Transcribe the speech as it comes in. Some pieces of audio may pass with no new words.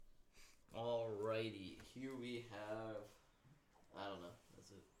here we have. I don't know.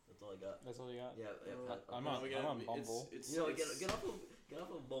 That's it. That's all I got. That's all you got? Yeah. I'm on Bumble. It's, get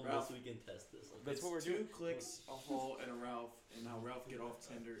off of Bumble Ralph, so we can test this. Okay? That's what we're doing. 2 clicks, a Hall, and a Ralph, and now Ralph get off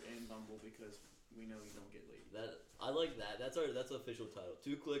Tinder and Bumble because we know you don't get laid. I like that. That's the official title.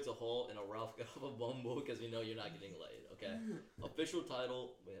 2 clicks, a Hall, and a Ralph get off of Bumble because we know you're not getting laid. Okay. Official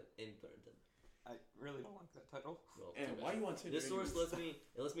title. In parentheses. I really don't like that title. Well, And why you want Tinder? This source lets me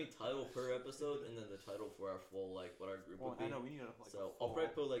title per episode and then the title for our full what our group would be. I know we need to So I'll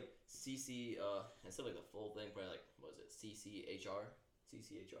probably put CC instead of the full thing, probably what was it, CCHR.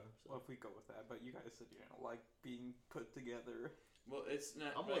 So. Well, if we go with that, but you guys said you don't like being put together. Well, it's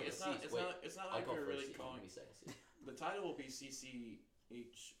not. I'm It's not like we're really calling. C. The title will be CCHR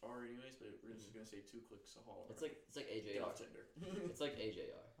anyways, but we're just gonna say 2 clicks a Hall. It's like AJR. Get off Tinder. It's like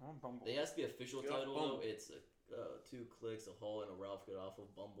AJR. I'm on Bumble. They ask the official Get off title Bumble. though. It's 2 clicks, a Hall, and a Ralph get off of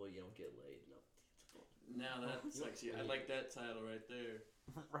Bumble. You don't get laid. No. Now that's sexy. I like that title right there.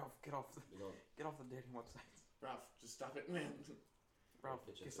 Ralph, get off the dating websites. Ralph, just stop it, man. Ralph,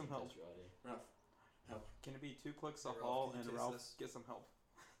 get some help. Ralph, help. Can it be 2 clicks, a Ralph, Hall, can you and taste Ralph, this? get some help?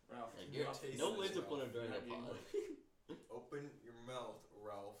 Ralph, No laser pointer during a pod. Open your mouth,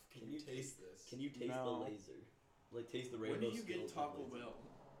 Ralph. Can you taste this? Can you taste the laser? Taste the when rainbow. did you get Taco Bell?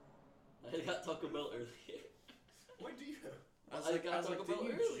 I got Taco Bell earlier. When do you have? I was like, Taco Bell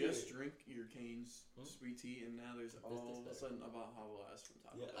didn't earlier. you just drink your Cane's sweet tea, and now there's all of a sudden about Hava ass from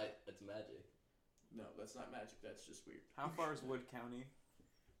Taco Bell? Yeah, it's magic. No, that's not magic. That's just weird. How far is Wood County?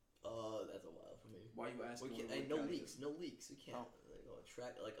 That's a while for me. Why you asking? No leaks. We can't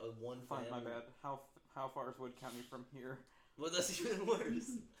track a one. Fine, my bad. How far is Wood County from here? Well, that's even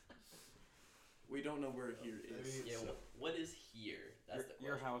worse. We don't know where here is. Yeah, what is here? That's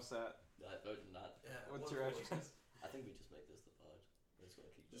your house at? Not. Yeah, what's your address? I think we just make this the pod. We're just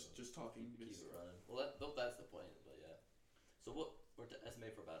gonna keep just talking. Keep it running. Well, that's the point. But yeah. So what we're to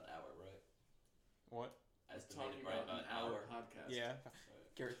estimate for about an hour, right? What? Talking about an hour podcast. Yeah.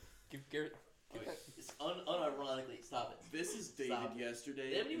 Garrett, give Garrett. It's unironically. Stop it. This is David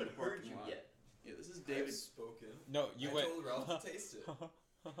yesterday. They haven't even heard you yet. Yeah, this is David. I've spoken. No, you went. I told Ralph to taste it.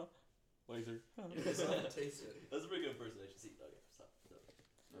 Laser. Taste it. That's a pretty good impersonation. See, okay, stop.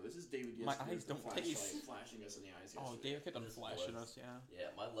 No, this is David yesterday. My eyes don't taste. Flashing us in the eyes yesterday. Oh, David kept on flashing us, yeah.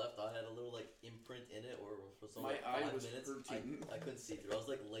 Yeah, my left eye had a little imprint in it, or for some my eye 5 was minutes, hurting. I couldn't see through. I was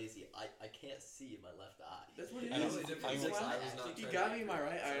lazy. I can't see in my left eye. That's what it I is. know. You got me in my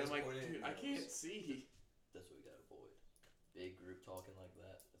right eye. I'm like, dude, I can't see. That's what we gotta avoid. Big group talking like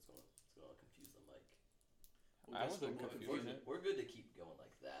that. It's gonna confuse the mic. I wasn't confusing it. We're good to keep going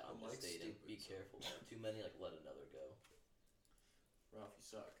like that. I'm just mic's stating. stupid, Be so. careful. Too many let another go. Ralph, you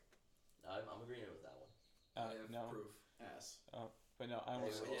suck. I'm agreeing with that one. I have no. proof. Ass. But no, I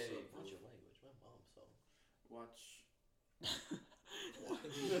almost. Hey, watch your language. My mom saw. Watch.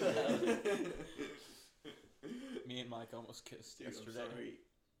 Me and Mike almost kissed Dude, yesterday. I'm sorry.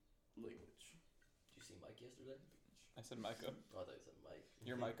 Language. Did you see Mike yesterday? I said Micah. Oh, I thought you said Mike.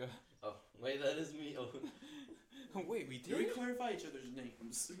 You're Micah. Oh, wait, that is me. Oh. Wait, we Can we did? clarify each other's names?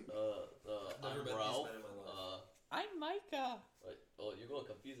 I'm met these Ralph. men in my life. I'm Micah. You're going to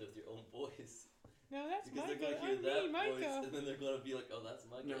confuse it with your own voice. No, that's Because Micah. they're going to hear I'm that me, voice, Micah. and then they're going to be like, oh, that's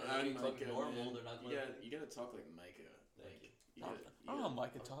Micah. No, and I'm you're talking Micah. normal. Man. They're not going to... You gotta talk like Micah. Thank you. You I gotta, don't know how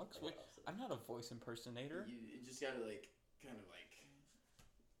Micah talks. Wait, opposite. I'm not a voice impersonator. You just gotta kind of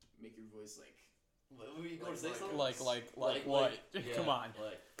make your voice What were you going to Like say something? Like what? Yeah, Come on.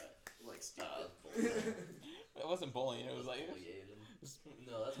 like stupid. It wasn't bullying. It was like Bully Aiden.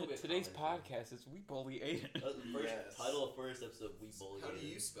 No, that's what we today's comment. podcast is We Bully Aiden. That's the first title of first episode. We bully. How do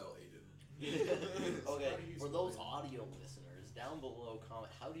Aiden. you spell Aiden? Okay, for those audio listeners, down below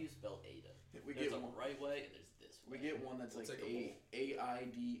comment. How do you spell Aiden? We There's get a one. right way and there's this way. We get one that's We'll like take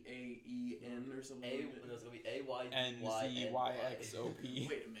AIDAEN or something. No, it's gonna be AYDYNY. NZYXOP.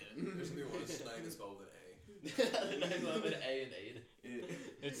 Wait a minute. There's gonna be one that's not even spelled with an A. There's an A and Aiden.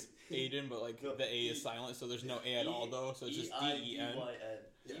 It's Aiden, but the A is silent, so there's no A at all though. So it's just DEN. EIDYN.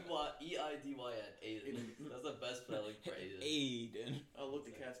 Aiden. That's the best spelling for Aiden. Aiden. Oh look,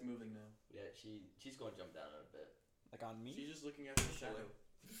 the cat's moving now. Yeah, she's going to jump down in a bit. Like on me? She's just looking after the shadow.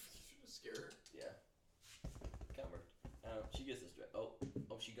 Scare her. Yeah. Kind of worked. She gets distracted. Oh,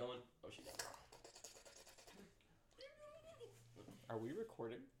 she going? Oh, she down. Are we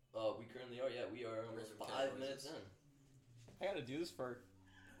recording? We currently are. Yeah, we are almost 5 minutes in. I gotta do this for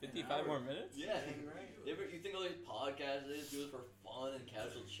 55 more minutes? Yeah. Dang right. You think all these podcasts they just do it for fun and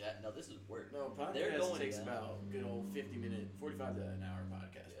casual chat? No, this is work. No, They're podcast going takes down. about good old 50-minute, 45 to an hour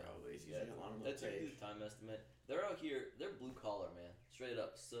podcast Yeah. probably. It's Yeah, usually how long it'll that's usually take. the time estimate. They're out here. They're blue collar, man. Straight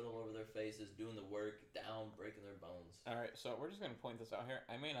up, soot all over their faces, doing the work, down, breaking their bones. Alright, so we're just going to point this out here.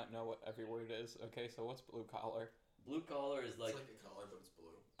 I may not know what every word is. Okay, so what's blue collar? Blue collar is like. It's like a collar, but it's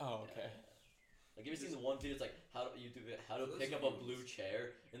blue. Oh, okay. Like, have you seen the one video? It's like how to YouTube it, how to So pick those up a are blue used.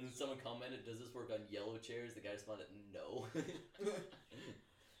 chair, and then someone commented, "Does this work on yellow chairs?" The guy responded, "No."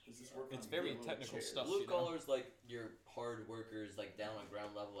 Does this work It's on very yellow technical chairs? stuff. Blue you know? collars like your hard workers, like down on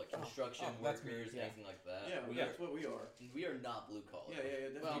ground level, like construction that's me, workers, yeah. anything like that. Yeah, Yeah. that's what we are. We are not blue collar.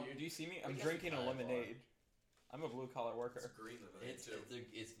 Yeah, Well, definitely. Do you see me? I'm I guess drinking a we kind of lemonade. I'm a blue collar It's worker. green lemonade It's too,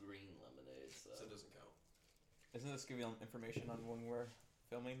 it's green lemonade. So, so it doesn't count. Isn't this giving information on when we're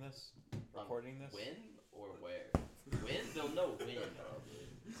filming this? Um, Recording this? when or where? When? They'll know when probably.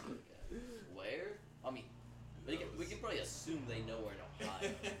 Okay. Where? I mean, we can probably assume they know we're in Ohio.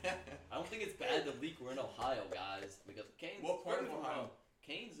 I don't think it's bad to leak we're in Ohio, guys, because Canes. What part of correct me if I'm Ohio? wrong,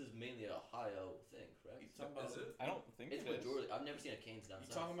 Canes is mainly an Ohio thing, correct? You talking about? Is it? I don't think It's it is. majority. I've never seen a Canes down You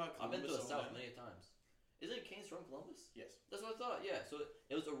south. talking about I've been to the Columbus, south Ohio? many times. Isn't Canes from Columbus? Yes. That's what I thought. Yeah. So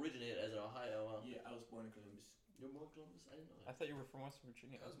it was originated as an Ohio. Yeah, I was born in Columbus. You're more Columbus? I didn't know I that. thought you were from West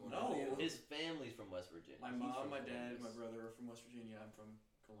Virginia. I was born No. in Indiana. His family's from West Virginia. My He's mom, from my dad, my Columbus. brother are from West Virginia. I'm from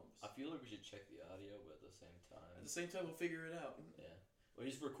Columbus. I feel like we should check the audio, but at the same time. At the same time, we'll figure it out. Yeah. We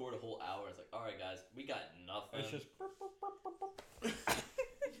just record a whole hour. It's like, all right, guys, we got nothing. It's just.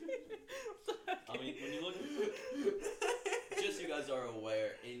 I mean, when you look, just so you guys are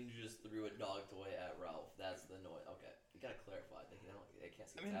aware, Aiden just threw a dog toy at Ralph. That's the noise. Okay, you gotta clarify. They can't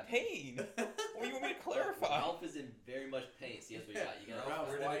see. I'm in what's happening. pain. What do you want me to clarify? Ralph is in very much pain. See, that's what you got. You got. Ralph,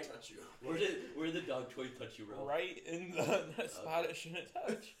 Where did why- it touch you? Where did the dog toy touch you, Ralph? Right in the spot it shouldn't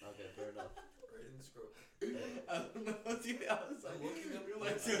touch. Okay, fair enough. Right in the scrotum. I don't know. Dude, I was like, I'm looking up you're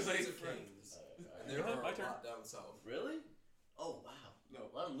like like, two like, of Canes, and there Go ahead, are my a turn. lot down south. Really? Oh wow. no.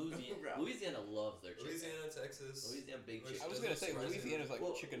 A lot of Louisiana. Ralph. Louisiana loves their chicken. Louisiana, Texas. Louisiana big Which chicken. I was doesn't gonna say surprise me. Louisiana's like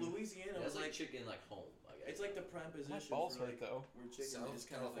Well, chicken. Louisiana Yeah, was it's like like, chicken like home. I guess. it's like the prime My position balls for hurt like, though. where chicken South is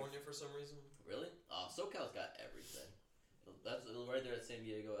kind of like, California for some reason. Really? SoCal's got everything. That's right there at San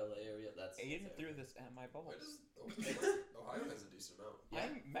Diego, LA area. That's Aiden that's threw this at my Why balls. does Ohio has a decent amount? Yeah.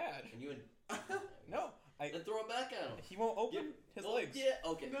 I'm mad. And you and No, then throw it back at him. he won't open his Well, legs. Yeah.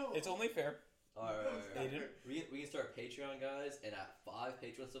 Okay. no. It's only fair. All right. Aiden. We can start Patreon, guys, and at 5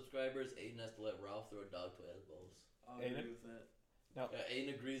 Patreon subscribers, Aiden has to let Ralph throw a dog toy at his balls. I'll Aiden? agree with that.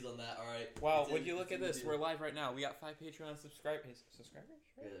 Aiden agrees on that. All right. Wow, It's would in- you look it's at in the this? deal. We're live right now. We got 5 Patreon subscribers. Subscribers?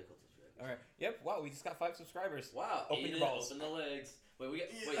 Yeah, Right? they're called subscribers. All right. Yep. Wow, we just got 5 subscribers. Wow. Open Aiden, your balls. Open the legs. Wait,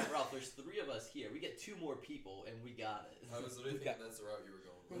 Yeah. wait, Ralph. There's 3 of us here. We get 2 more people, and we got it. I was literally We got- thinking that's the route you were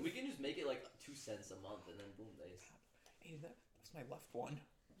going And with. we can just make it like 2 cents a month, and then boom, they. Aiden, that's my left one.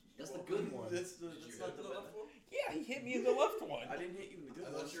 That's the good one. That's Did that's you not hit the the left one? Yeah, he hit me in the left one. I didn't hit you in the good I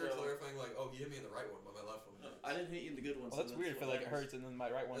one. thought you were so- clarifying like, oh, you hit me in the right one, but my left one. I didn't hit you in the good one. Well, so that's weird. Feel like it matters. hurts, and then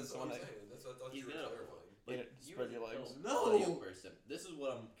my right one's That's the what one I'm that. saying. That's what I thought He's you were gonna- clarifying. But Yeah, you spread as your a legs. No. audio person, this is what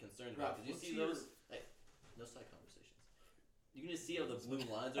I'm concerned about. Ralph, Because you what's see your- those, hey, no side conversations. You can just see how the blue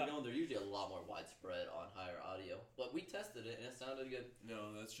lines are going. They're usually a lot more widespread on higher audio. But we tested it and it sounded good.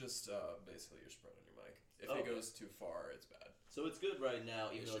 No, that's just basically your spread on your mic. If Oh, it okay. goes too far, it's bad. So it's good right now,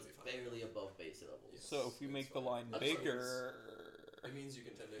 even It though should it's be fine. barely above base levels. Yes. So if we it's make the fine. line That's fine. bigger. It means you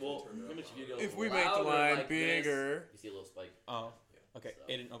can technically Well, turn it pretty up much if you go louder. If we make the louder line like this, bigger- you see a little spike. Oh. Okay. So-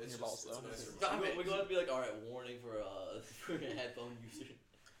 Aiden, open It's your balls just- it's though. a nicer Stop mic. it. We're going to be like, alright, warning for for a headphone user.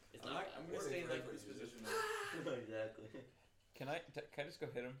 It's I'm, not I'm bad. gonna stay in like Warning this for position. Exactly. Can I just go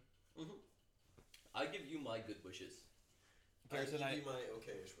hit him? I give you my good wishes. Garrison, I give you my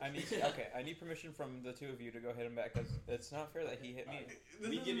okay-ish I need wishes. okay. I need permission from the 2 of you to go hit him back because it's not fair that he hit me. This We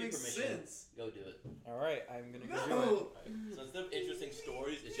doesn't give you make permission. sense. Go do it. All right, I'm gonna go do it. No. So instead of interesting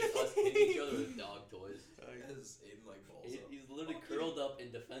stories, it's just us hitting each other with dog toys. Has Aiden like balls up? He's literally curled up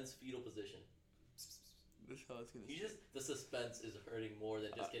in defense fetal position. This is how it's gonna. He just the suspense is hurting more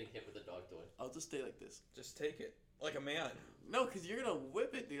than just getting hit with a dog toy. I'll just stay like this. Just take it like a man. No, cause you're gonna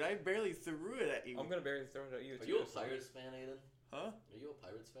whip it, dude. I barely threw it at you. I'm gonna barely throw it at you Are too. you a so- Pirates fan, Aiden? Huh? Are you a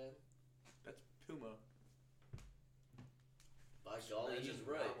Pirates fan? That's Puma. By golly, Imagine he's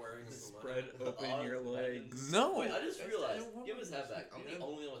right. not wearing a Spread Puma. open your legs. No. Wait, I just That's- I realized. don't want Give his one of hat back. those, I'm dude. the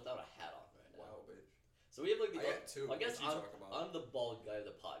only one without a hat on right now. Wow, bitch. So we have like the. I got 2. I guess what you talking about? I'm the bald guy of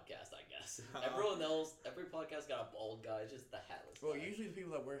the podcast. I guess everyone else, every podcast got a bald guy. It's just the hatless. Well, guy. usually the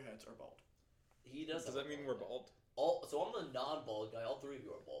people that wear hats are bald. He does. Does have that a mean bald we're guy. bald? So I'm the non-bald guy. All 3 of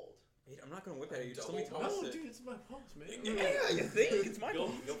you are bald. I'm not gonna whip at you. Just let me Double toss No, it. dude, it's my balls, man. Yeah, you think it's my Go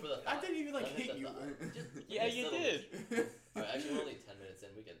balls. Yeah, you did. Alright, actually, we're only 10 minutes in.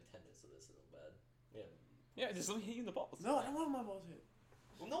 We get 10 minutes of this. Isn't bad. Yeah. Yeah, just let me hit you in the balls. No, I don't want my balls hit.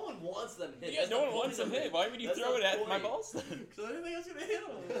 Well, no one wants them hit. Yeah, That's no the one wants point them of hit. it. Why would you That's throw the it at my point. balls then? Because I didn't think I was gonna hit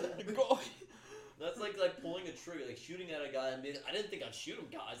him. Go. That's like pulling a trigger, like shooting at a guy and being. I didn't think I'd shoot him,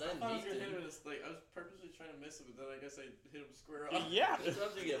 guys. I didn't I was mean gonna hit to. him. Like I was purposely trying to miss him, but then I guess I hit him square on. Yeah.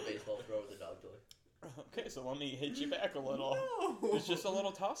 Sometimes you get a baseball throw with a dog toy. Okay, so let me hit you back a little. No. It's just a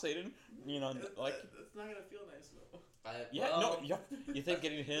little toss, Aiden. You know, like. That's not gonna feel nice though. Yeah, Well, no, you think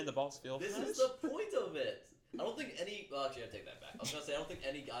getting hit in the balls feels This nice? is the point of it. I don't think any. Well, actually, I take that back. I was gonna say I don't think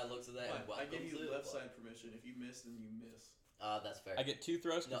any guy looks at that and I welcomes give you it, left but- side permission. If you miss, then you miss. That's fair. I get 2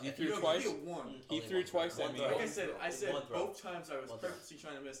 throws because No, he if threw you twice. You get one. He Only threw one twice throw. at me. One Like throw. I said One throw. both times I was One throw. purposely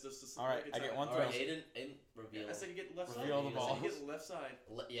trying to miss just to. Alright, I get one throw. Alright, Aiden, reveal. I said you get left Reveal side. the I said you balls. get left side.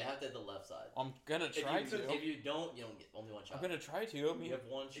 You have to hit the left side. I'm gonna try to. If you don't, you don't get only one shot. I'm gonna try to. I mean, You have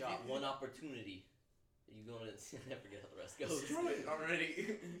one shot, you- one opportunity. You gonna? I forget how the rest goes. Destroy it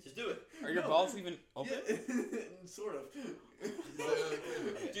already. Just do it. are your No. balls even open? Yeah, sort of.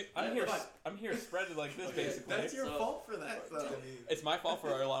 Dude, I'm here. I'm here spread like this, basically. That's your So- fault for that, though. It's my fault for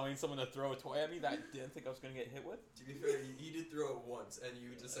allowing someone to throw a toy at me that I didn't think I was gonna get hit with. To be fair, he did throw it once, and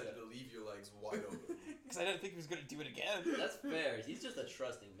you decided to leave your legs wide open. Because I didn't think he was gonna do it again. That's fair. He's just a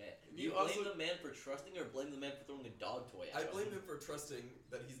trusting man. You You blame also- the man for trusting, or blame the man for throwing a dog toy at I him? blame him for trusting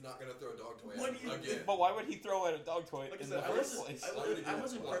that he's not gonna throw a dog toy What at do you him again. But why would he throw at a dog toy Like I in said, the I first wasn't, place? I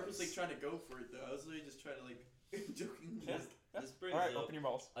wasn't Twice. purposely trying to go for it, though. I was literally just trying to, like, joking. Yeah. This brings Alright, up- open your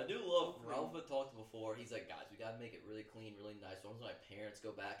balls. I do love, Ralph had talked before, he's like, guys, we gotta make it really clean, really nice. So my parents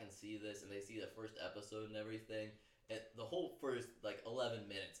go back and see this, and they see the first episode and everything, and the whole first, 11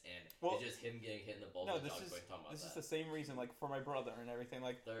 minutes in, Well, is just him getting hit in the balls No, with a this dog is toy, talking about this is that. the same reason, like for my brother and everything.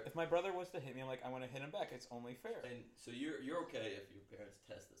 Like, They're- if my brother was to hit me, I'm like, I want to hit him back. It's only fair. And so you're okay if your parents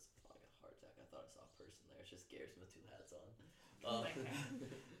test this. Oh, I got a heart attack. I thought I saw a person there. It's just Garrison with 2 hats on.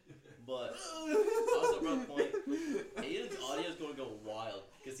 But also brought the point. Aiden's audio is going to go wild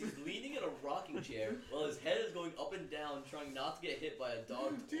because he's leaning in a rocking chair while his head is going up and down, trying not to get hit by a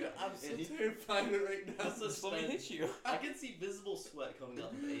dog. Dude, I'm so And he- terrified right now. That's the Just let me hit you. I can see visible sweat coming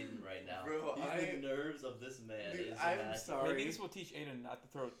out of Aiden right now. Bro, The nerves of this man Dude, is I'm immaculate. sorry. Maybe this will teach Aiden not to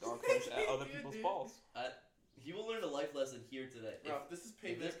throw dog toys at other people's Dude. balls. He will learn a life lesson here today. Ralph, this is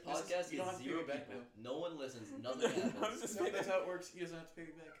If payback. this podcast you don't have gets to pay 0 me back people, now. no one listens, nothing happens. No, that's how it works. He doesn't have to pay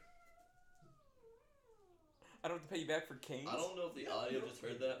me back. I don't have to pay you back for canes. I don't know if the Yeah, audio you just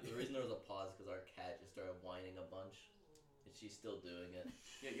don't heard that. The reason there was a pause because our cat just started whining a bunch, and she's still doing it.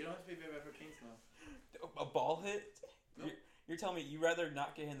 Yeah, you don't have to pay me back for canes now. A ball hit? Nope. You're telling me you'd rather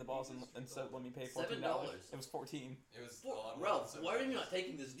not get hit in the balls and instead let me pay $14? $7. It was 14. It was a lot more Ralph, than why are you $7. not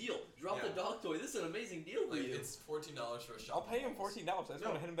taking this deal? Drop the Yeah. dog toy. This is an amazing deal for Like, you. it's $14 for a shot. I'll pay him $14. I just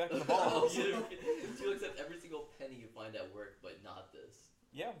No. want to hit him back in the Oh, balls. you accept every single penny you find at work, but not this.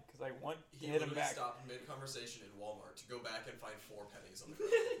 Yeah, because I want to He hit him literally back. stopped mid-conversation in Walmart to go back and find 4 pennies on the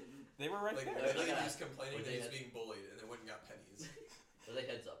ground. They were right Like, there. They're literally like, he was complaining were that they he was had- being bullied, and then went and got pennies. Are they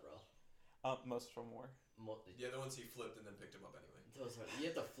heads up, Ralph? Most of them were. The other ones he flipped and then picked them up anyway. You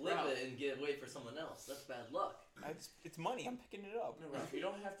have to flip Ralph. it and wait for someone else. That's bad luck. It's money. I'm picking it up. No, Ralph, you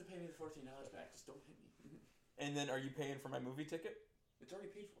don't have to pay me the $14 back. Just don't hit me. And then are you paying for my movie ticket? It's already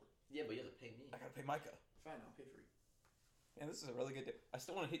paid for. Yeah, but you have to pay me. I gotta pay Micah. Fine, I'll pay for you. And this is a really good deal. I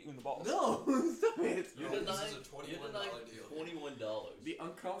still want to hit you in the balls. No, stop it. You're No, this denying, is a $21 you're denying deal. $21. The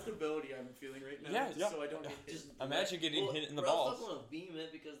uncomfortability I'm feeling right now. Yeah, just yeah. So I don't get Just hit. Imagine getting Well, hit in the Ralph's balls. not gonna beam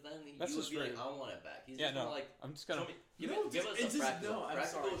it because then That's you would just be like, rude. I want it back. He's Yeah, just no. gonna like, I'm just gonna. show me, give, No, it, give just- us it's a just- practical, no, I'm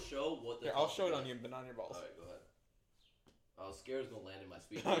practical sorry. show what the Here, I'll show it on you. you, but not on your balls. Alright, go ahead. I was scared it was gonna land in my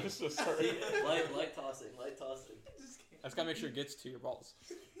sweet I'm green. so sorry. light tossing. I just can't. I just gotta make sure it gets to your balls.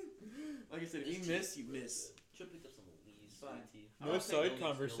 Like I said, if you Just miss, cheap. you miss. Should pick up some leaves, Fine. sweet tea. No I'll take side leaves,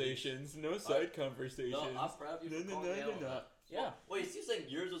 conversations. No Alright. side conversations. No, I'm proud of you for calling me out on that. Yeah. Wait, you saying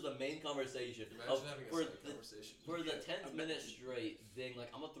yours was the main conversation Imagine of, having a for side the conversation. for the 10th I'm minute not- straight being like,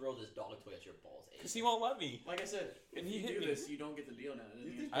 I'm gonna throw this dog toy at your balls. Aiden. Because he won't let me. Like I said, And if he you hit do me. this, you don't get the deal now. And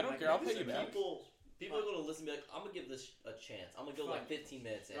then you I don't like, care, I'll like pay you I said, back. People are gonna listen and be like, I'm gonna give this a chance. I'm gonna go like Fine. 15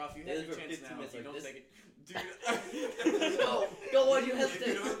 minutes in. Ralph, you They have your for chance 15 now. minutes If you like don't this. take it, dude. Go, why do you If hesitate?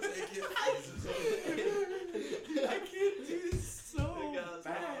 you don't take it, I can't do this so Guys,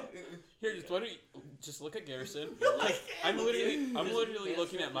 bad. Here, just why don't you just look at Garrison? Like, I'm literally Just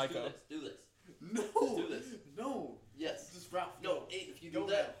looking at just Micah. Do this. No. Do this. No. Yes. Just Ralph. No, Aiden, if you Go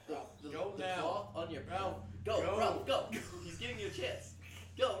do that, now, Ralph. the Go the now. cloth on your Ralph. Go, Go. Ralph, go. He's giving you a chance.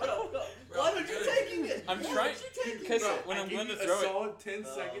 Go, Ralph, go. Why Ralph, aren't you you gotta- taking it? I'm trying because when I'm going to throw it, solid 10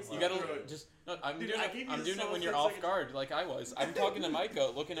 seconds. you to gotta throw it. just. No, I'm Dude, doing it when you're off guard, like I was. I'm talking to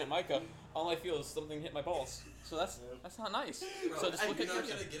Micah, looking at Micah. All I feel is something hit my balls. So that's not nice. Bro, So just look you're at not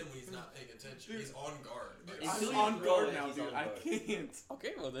Garrison. gonna get him when he's not paying attention. He's on guard. Like, Until I'm you on throw guard it, now, he's dude. on I guard. can't.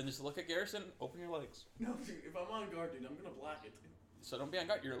 Okay, well then just look at Garrison. Open your legs. No, dude. If I'm on guard, dude, I'm gonna block it. So don't be on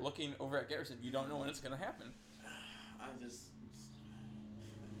guard. You're looking over at Garrison. You don't know when it's gonna happen. I just.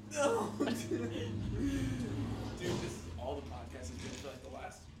 No. Dude, this is all the podcast has been for like the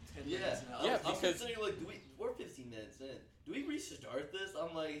last 10 minutes now. Yeah, I'm because- considering like, we're 15 minutes in. Do we restart this?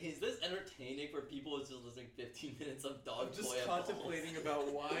 I'm like, is this entertaining for people who's just listening 15 minutes of dog I'm just toy at contemplating about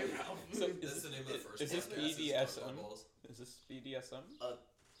why Ralph. So That's the name of the first is this podcast, is BDSM? Balls. Is this BDSM?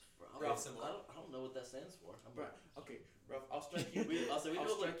 Ralph, I don't know what that stands for. Right. Okay, Ralph, I'll strike you. We I'll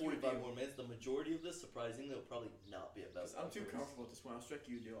know like strike you a 45 deal. more minutes. The majority of this, surprisingly, will probably not be about. I'm too Valkyries. comfortable at this point. I'll strike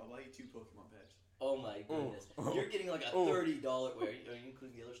you a deal. I'll buy you 2 Pokemon packs. Oh my goodness! Oh. You're getting like a Oh. $30. Wait, are you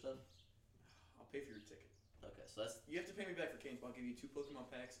including the other stuff? I'll pay for your ticket. Okay, so that's You have to pay me back for Canes, but I'll give you 2 Pokemon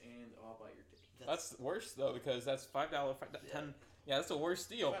packs and I'll buy your ticket. That's worse though because that's $5, 10. Yeah, that's the worst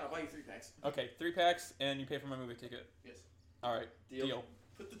deal. Fine, I'll buy you 3 packs. Okay, 3 packs and you pay for my movie ticket. Yes. All right, Deal. deal.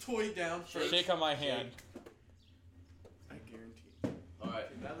 Put the toy down first. Shake on my hand. I guarantee. all right.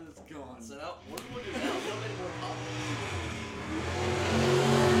 Okay, that is gone. So now, what do we want to do now? We don't make more topics.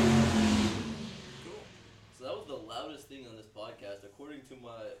 Cool. So that was the loudest thing on this podcast, according to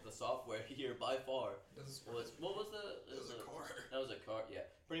the software here by far. What was the? It was a car. That was a car. Yeah,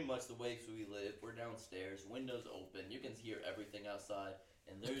 pretty much the way we live. We're downstairs, windows open. You can hear everything outside,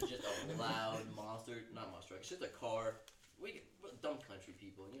 and there's just a loud monster. Not monster. It's just a car. We're dumb country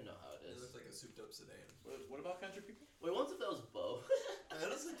people. You know how it It is. looks like a souped up sedan. What about country people? Wait, once if that was Bo. I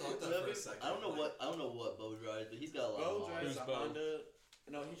honestly thought that for a second. I don't know what Bo drives, but he's got a lot Bo of drives Who's a Bo? Honda.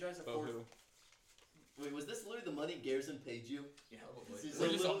 No, he drives a Bo Ford. who? Wait, was this literally the money Garrison paid you? Yeah. Probably. So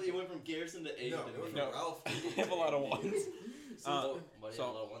We're just literally, it went from Garrison to Aiden. No, it was No. Ralph. I have a lot of ones. Why do you so- have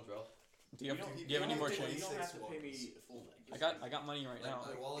a lot of ones, Ralph? Do you have don't- do you have any more You change? don't have to Six pay me ones. full. I got money right Like, now.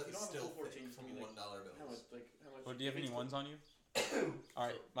 my wallet If you is don't have still full 14, thick from give me, like, $1 How bills. much? How much? Well, do you have any ones on you? All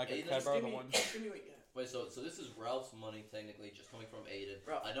right, So, Micah, Aiden, can I just borrow Give the me, ones? give me, wait, yeah. Wait, so this is Ralph's money technically, just coming from Aiden.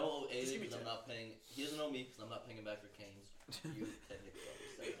 Ralph, I don't owe just Aiden give me because I'm 10. not paying. He doesn't owe me because I'm not paying him back for Canes. You technically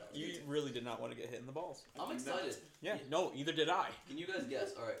owe me $7. You really did not want to get hit in the balls. I'm excited. Yeah, no, either did I. Can you guys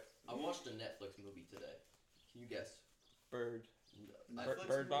guess? All right, I watched a Netflix movie today. Can you guess? Bird. Netflix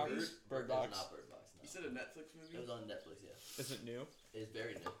Bird Box? movies? Bird It's Box. not Bird Box. No. You said a Netflix movie? It was on Netflix. Yeah, Is it new? it's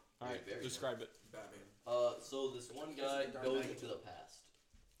very new. All right, Very new. describe it. Batman. So this one Is guy it Dark goes Knight? into the past.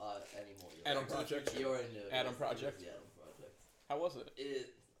 Anymore. Adam Project. You already knew. Adam It was Project. the Adam Project. How was it?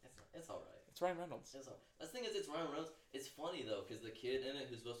 It's alright. It's Ryan Reynolds. That's the thing is, it's Ryan Reynolds. It's funny though, because the kid in it,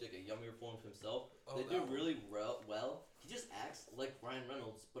 who's supposed to be like a younger form of himself, Oh, they that do one. really well. He just acts like Ryan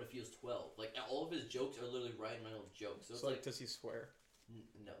Reynolds, but if he was 12, like all of his jokes are literally Ryan Reynolds jokes. So it's So, like, does he swear?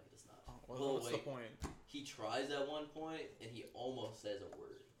 no, he does not. Oh, well, Well, what's wait. the point? He tries at one point, and he almost says a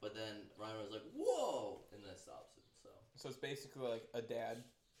word, but then Ryan Reynolds is like, "Whoa," and then stops it. So it's basically like a dad,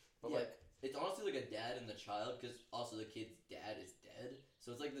 but Yeah. like It's honestly like a dad and the child, because also the kid's dad is dead.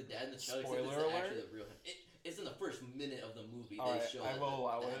 So it's like the dad and the child. except Spoiler it's alert? actually the real him. It's in the first minute of the movie. All They right, show I that will the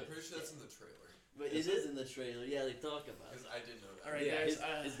allow dad- I'm it. pretty sure that's in the trailer. But it is in the trailer. Yeah, they talk about it. Because I did know that. All right, Yeah,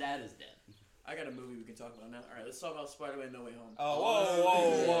 guys. his dad is dead. I got a movie we can talk about now. All right, let's talk about Spider-Man: No Way Home.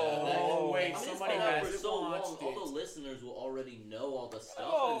 oh Yeah, whoa. wait, I mean, it's somebody been out has for so long. watched All it. the listeners will already know all the stuff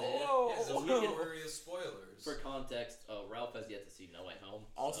Whoa, in it. whoa. Yeah, So so we no can- worry is spoilers. For context, Ralph has yet to see No Way Home.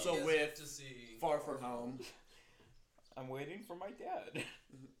 Also You guys with get to see Far From Home. I'm waiting for my dad.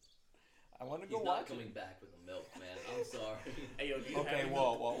 I want to He's go not watch coming it. back with the milk, man. I'm sorry. Hey, yo, do you Okay, have any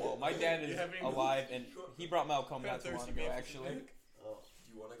whoa. My dad Do you is have any- alive, and he brought milk home Kinda not too long thirsty ago, man for actually. some milk? Oh,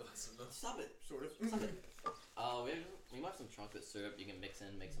 Do you want a glass of milk? stop it. Sort of. Stop it. We might have some chocolate syrup. You can mix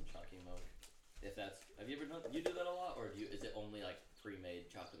in, make some chocolate milk. If that's, have you ever done? You do that a lot, or is it only like pre-made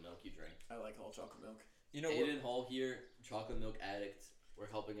chocolate milk you drink? I like all chocolate milk. You know what? Aiden Hall here, chocolate milk addict. We're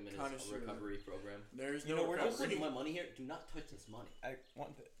helping him in his Connoisseur. recovery program. There's You no know, we're I'm just recovery. putting my money here. Do not touch this money. I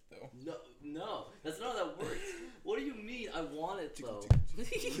want it though. No, that's not how that works. What do you mean? I want it though.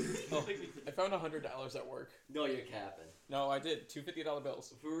 Oh, I found $100 at work. No, you're capping. No, I did. $2 $50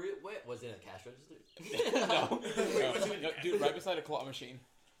 bills. For real? Wait, was it a cash register? No, dude, right beside a claw machine.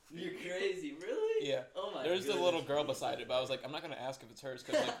 You're crazy, really? Yeah. Oh my. There's the goodness. little girl beside it, but I was like, I'm not gonna ask if it's hers,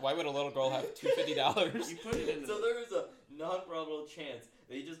 cause like, why would a little girl have $2 $50? You put it in. So there is a non-probable chance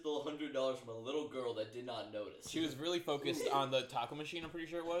They just stole $100 from a little girl that did not notice. She was really focused on the taco machine, I'm pretty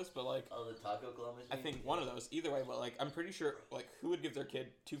sure it was, but like... Oh, the taco claw machine? I think one of those. Either way, but like, I'm pretty sure, like, who would give their kid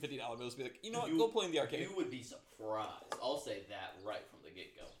two $50 bills and be like, you know what, go play in the arcade? You would be surprised. I'll say that right from the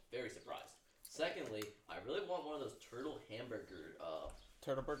get-go. Very surprised. Secondly, I really want one of those turtle hamburger,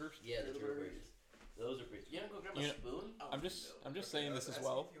 Turtle burgers? Yeah, the turtle burgers. Those are pretty... You gonna go grab a spoon? I'm just saying this as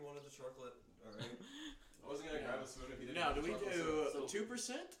well. If you wanted the chocolate, alright. I wasn't gonna grab a spoon if you didn't. Now, do want we chocolate. do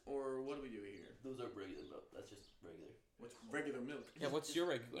 2% or what do we do here? Those are regular milk. That's just regular. What's regular milk? Yeah, what's your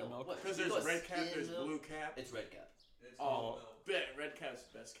regular milk? Because there's red cap, there's blue cap. It's red cap. It's Oh, milk. red cap's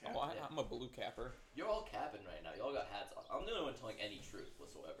the best cap. Oh, I'm a blue capper. You're all capping right now. Y'all got hats on. I'm the only one telling any truth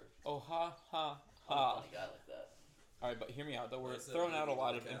whatsoever. Oh, ha, ha, I'm a ha. funny guy like that. Alright, but hear me out, though. We're What's that throwing out a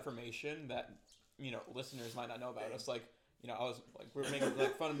lot of cap? information that, you know, listeners might not know about us. Like, you know, I was, like, we're making,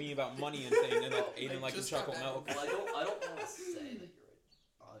 like, fun of me about money and thing, and like, Aiden liking just got chocolate back milk. Well, I don't want to say that you're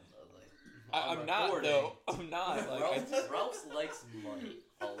I'm not, though. I'm not. Like, Ralph likes money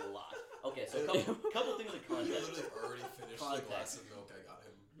a lot. Okay, so couple things of He context. literally already finished the Context. glass of milk I got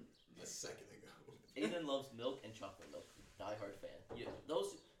him a second ago. Aiden loves milk and chocolate milk. Die-hard fan.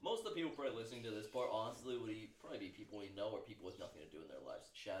 Most of the people probably listening to this part, honestly, would probably be people we know or people with nothing to do in their lives.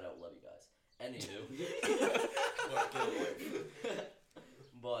 Shout out, love you guys. Anywho. What, get away.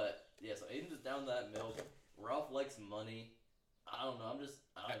 But, yeah, so Aiden's just down to that milk. Ralph likes money. I don't know, I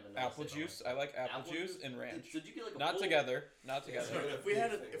don't even know. apple juice. I like apple juice and ranch. Did you get like a Not full- together. Not together. So if we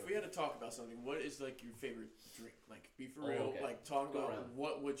had to talk about something, what is like your favorite drink? Like, be for real. okay. Like, talk Go about around.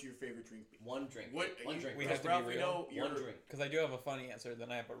 what would your favorite drink be? One drink. What One drink. We because have to be Ralph, we real. know you're One drink. Because I do have a funny answer,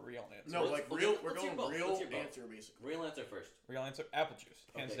 then I have a real answer. no, Let's- like let's- real. let's We're hear going both. real Let's hear both. answer basically. Real answer first. Real answer, apple juice.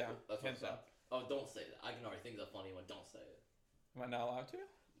 Hands Okay, down. cool. That's Hands what's down. up. Oh, don't say that. I can already think of a funny one. Don't say it. Am I not allowed to?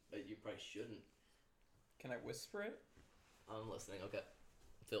 But you probably shouldn't. Can I whisper it? I'm listening. Okay.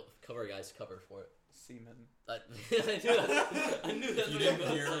 Phil, cover, guys. Cover for it. Semen. I knew that. I knew that. If you didn't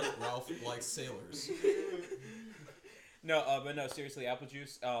hear, Ralph likes sailors. No, but no, seriously, apple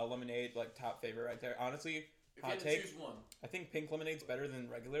juice, lemonade, like top favorite right there. Honestly, If you hot had to take. choose one, I think pink lemonade's better than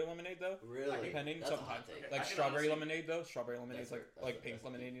regular lemonade though. Really? Depending, That's a sometimes. hot take. Okay. Like I can strawberry honestly- lemonade though. Strawberry lemonade's That's like fair. pink That's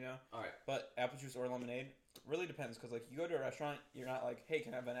fair. lemonade, you know. All right. But apple juice or lemonade really depends because like you go to a restaurant, you're not like, hey,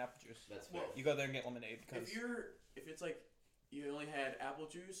 can I have an apple juice? That's fair. Well, You go there and get lemonade because if it's like you only had apple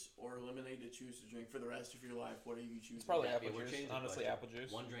juice or lemonade to choose to drink for the rest of your life, what are you choosing? it's probably Yeah, apple we're juice. changing the Honestly, question. apple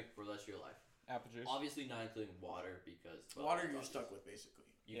juice. One drink for the rest of your life. Apple juice. Obviously, not including water because Water you're stuck with basically.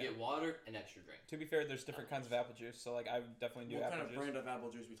 You Yeah. get water and extra drink. To be fair, there's different kinds of apple juice, so like I would definitely do What apple kind of juice. brand of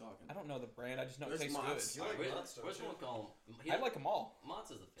apple juice we talking? I don't know the brand. I just know it There's tastes Mott's. You good. like Wait, Mott's, don't where's you? someone call him? I like them all.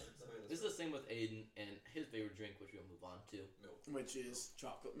 Mott's is the favorite. I mean, This is the same with Aiden and his favorite drink, which we'll move on to. milk. Which is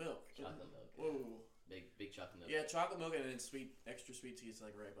chocolate milk. Chocolate milk. Whoa. Big chocolate milk. Yeah, chocolate milk and then extra sweet tea is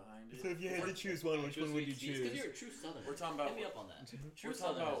like right behind it. So if you had to choose one, which one would you Because choose? you're a true Southerner. We're talking about. Hit me up on that. True We're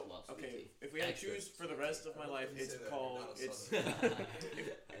talking Southerners about. love sweet Okay, tea. if we had to Extra. choose for the rest of my life, You it's say that, called. you're not a It's. Southerner. I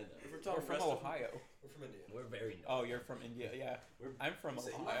know. If we're We're talking from rest of, Ohio. We're from India. We're very north. Oh, you're from India. Yeah, We're- I'm from You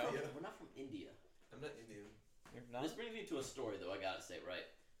say Ohio. India? We're not from India. I'm not Indian. You're not. This brings me to a story, though, I gotta say, right?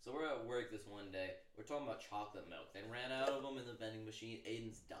 So we're at work this one day. We're talking about chocolate milk. They ran out of them in the vending machine.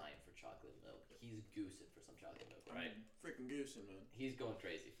 Aiden's dying for chocolate milk. He's goosing for some chocolate milk, right? freaking goosing, man. He's going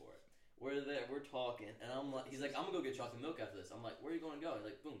crazy for it. We're there, we're talking, and I'm like, he's like, I'm gonna go get chocolate milk after this. I'm like, where are you gonna go? He's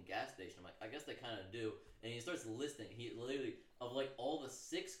like, boom, gas station. I'm like, I guess they kind of do. And he starts listing. He literally, of like all the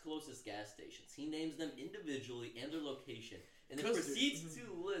 6 closest gas stations, he names them individually and their location, and then 'Cause proceeds to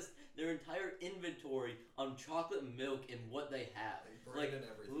list their entire inventory on chocolate milk and what they have. Like, Like, and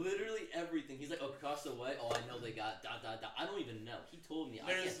everything. literally everything. He's like, across the way, oh, I know they got dot dot dot. I don't even know. He told me. I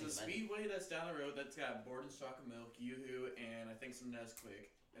can't There's think the of any. Speedway that's down the road that's got Borden's chocolate milk, Yoo-Hoo, and I think some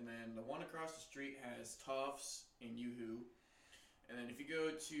Nesquik. And then the one across the street has Toffs and Yoo-Hoo. And then if you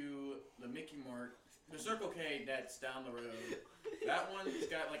go to the Mickey Mart, the Circle K that's down the road, that one's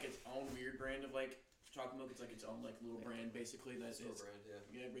got like its own weird brand of like chocolate milk. It's like its own like little brand basically that Store is brand,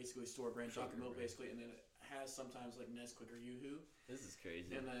 yeah. basically store brand Sugar chocolate milk brand. basically, and then it has sometimes like Nesquik or Yoo-Hoo. This is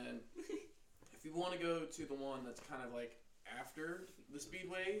crazy. And then if you want to go to the one that's kind of like after the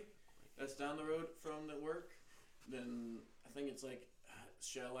Speedway, that's down the road from the work, then I think it's like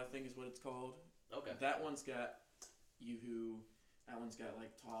Shell, I think is what it's called. Okay. That one's got Yoo-Hoo. That one's got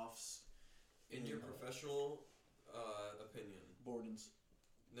like Toffs. In your professional opinion, Borden's.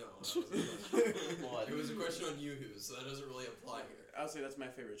 no. That wasn't a question. What? It was a question on Yoo-Hoo, so that doesn't really apply here. I'll say that's my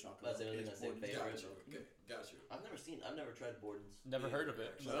favorite chocolate. That's milk, everything is I say Borden's. favorite. Got you. Okay, got you. I've never tried Borden's. Never heard of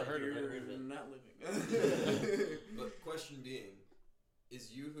it. Actually, Never heard of You're it. Heard of it. not living. But question being,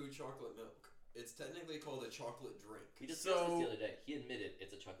 is Yoo-Hoo chocolate milk? It's technically called a chocolate drink. He discussed this the other day. He admitted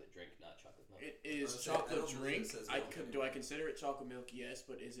it's a chocolate drink, not chocolate milk. It is Honestly, I chocolate don't believe drink. it says I milk could, do I consider it chocolate milk? Yes,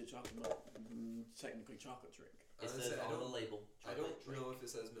 but is it chocolate milk? Technically chocolate drink. It says on the label. I don't Chocolate drink. know if it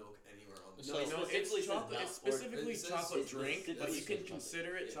says milk anywhere on the So- No, it's specifically says chocolate. milk, It's specifically or it says chocolate it's drink, but specifically you can chocolate.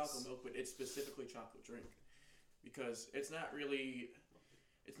 consider it Yes. chocolate milk. But it's specifically chocolate drink because it's not really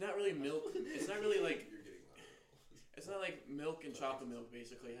milk. It's not really like You're getting loud. it's not like milk and chocolate milk.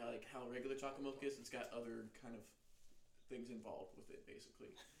 Basically, how regular chocolate milk is. It's got other kind of things involved with it. Basically.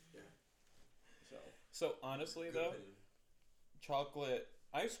 Yeah. So honestly, Good though, opinion. chocolate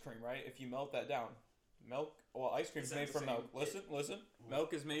ice cream, right? If you melt that down, ice cream's Is that made the from same? milk. Listen.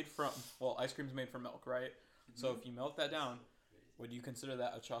 Milk is made from, ice cream's made from milk, right? So if you melt that down, would you consider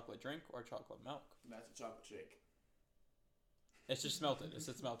that a chocolate drink or chocolate milk? That's a chocolate shake. It's just melted. It's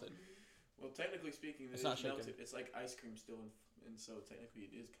melted. Well, technically speaking, It's it not is shaken. melted. It's like ice cream still, and so technically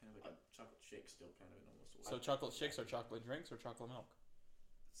it is kind of like a chocolate shake still, kind of in almost a way. So chocolate shakes are chocolate drinks or chocolate milk?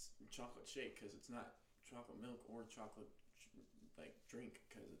 It's chocolate shake because it's not chocolate milk or chocolate drink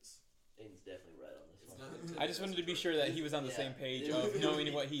because it's. Aiden's definitely right on this It's one. not intended I just wanted to be as a sure that he was on the Yeah. same page It of would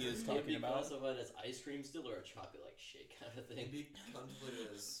knowing what he is Would it talking be about. classified as ice cream still or a chocolate like shake kind of It'd thing? be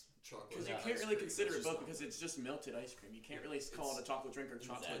contemplated as chocolate. Because you Yeah, can't ice really cream, consider it's it both just because not- it's just melted ice cream. You can't really call it a chocolate drink or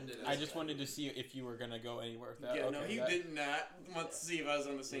chocolate. intended I as just a- wanted to see if you were gonna go anywhere with that. Yeah, okay, no, he that- did not want to see if I was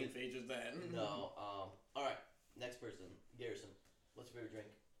on the same page as that. No. All right. Next person, Garrison. What's your favorite drink?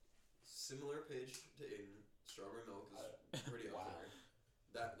 Similar page to Aiden. Strawberry milk is pretty up Wow. there.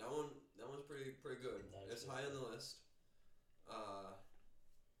 That one's pretty good. That is It's pretty high on good. the list.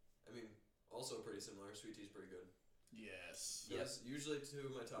 I mean, also pretty similar. Sweet tea's pretty good. Yes. Yep. Those usually two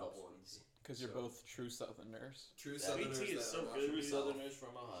of my top Love ones. Because you're So- both true Southerners. True Yeah, Southerners Sweet tea is that so are not good. from True the Southerners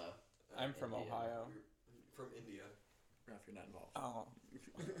from Ohio. South. I'm from India. Ohio. You're from India. Ralph, you're not involved. Oh,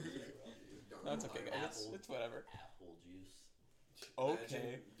 Darn that's okay, Ohio. guys. Apple. It's whatever. Apple juice. Okay.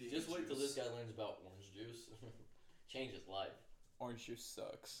 Imagine being Just wait till juice. this guy learns about orange juice. Change his life. Orange juice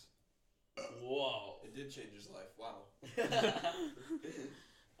sucks. Whoa. It did change his life. Wow.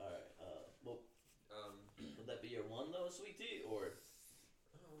 Alright, well, Um, would that be your one though, sweet tea? Or,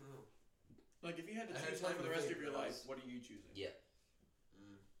 I don't know. Like, if you had to I had choose time one for to the rest think, of your but I life, was- what are you choosing? yeah.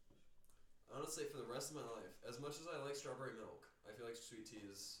 Honestly, for the rest of my life, as much as I like strawberry milk, I feel like sweet tea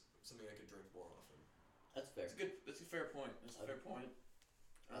is something I could drink more often. That's fair. That's a fair point. That's a fair point.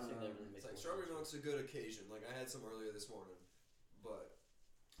 I think that really It's makes like more strawberry sense. milk's a good occasion. Like I had some earlier this morning, but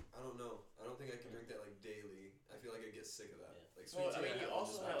I don't know. I don't think I can drink that like daily. I feel like I get sick of that. Yeah. Like sweet Well, I tea. mean, you have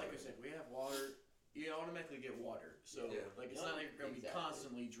also just have, not like I really. said, we have water. You automatically get water, so Yeah. like it's Yeah, not like you're gonna be exactly.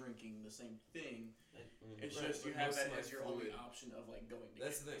 constantly drinking the same thing. Mhm. It's Right, just you but have most of that my as your only fluid- option of like going. To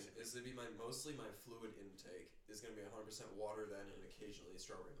That's the get, thing. basically. Is to be mostly my fluid intake is gonna be 100% water then, and occasionally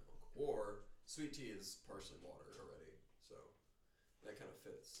strawberry milk. Or sweet tea is partially water already, so that kind of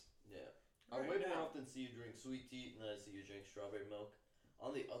fits. Yeah. I Right way more now- often see you drink sweet tea than I see you drink strawberry milk.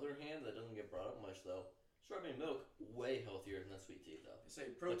 On the other hand, that doesn't get brought up much though. Strawberry milk, way healthier than sweet tea though. I say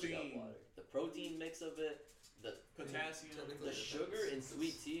But you got protein, water. The protein mix of it, the potassium. Technically, the it sugar depends. in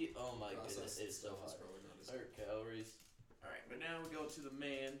sweet tea, oh my goodness, Processed it is so stuff is high. probably not as 100 calories. All right, but now we go to the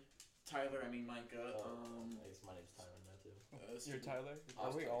man, Tyler. I mean Micah. I guess my name's Tyler now too. You're Tyler? I Are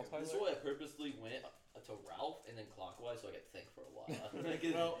was we all Tyler. This is Tyler? why I purposely went to Ralph and then clockwise so I could think for a while.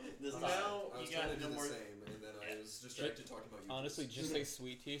 Well, this now- time. I was you trying got to do no the more- same, and then I was distracted talking about you. Honestly, just say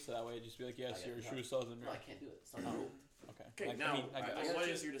sweet tea, so that way it'd just be like, yes, I you're a got- true Southerner. No, I can't do it. It's not Oh. cool. Okay. Okay, Like, now I mean, I got I it. gotta what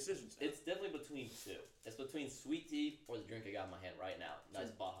choose- is your decisions? now? It's definitely between two. It's between sweet tea or the drink I got in my hand right now.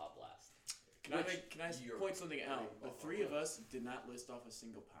 Nice Baja Blast. Can I You're point something out? The very three of us did not list off a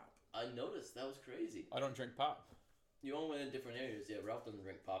single pop. I noticed that was crazy. I don't drink pop. You all went in different areas. Yeah, Ralph doesn't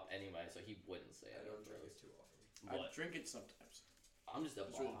drink pop anyway, so he wouldn't say I it. don't drink it too often. I But drink it sometimes. I'm just a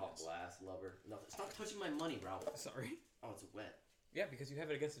It's really Baja nice. Blast lover. No, stop touching my money, Ralph. Sorry. Oh, it's wet. Yeah, because you have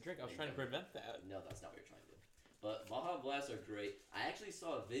it against the drink. I was trying to prevent that. No, that's not what you're trying to do. But Baja Blasts are great. I actually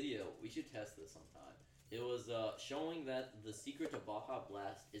saw a video. We should test this sometime. It was showing that the secret to Baja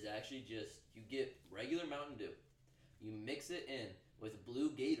Blast is actually just you get regular Mountain Dew, you mix it in with blue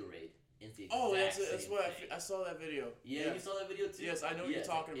Gatorade. It's the Oh, exact that's same what thing. I saw that video. Yeah, you saw that video too. Yes, I know what you're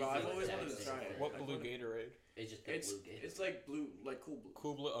talking about. I've always wanted to try it. What I blue wanna- Gatorade? It's just the It's blue Gatorade. it's like blue, like cool blue.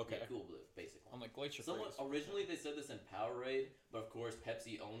 Cool blue? Okay. Yeah, cool blue, basically. I'm like Glacier Someone Freeze. originally they said this in Powerade, but of course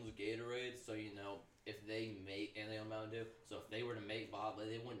Pepsi owns Gatorade, so you know if they make and they own Mountain Dew, so if they were to make Baja,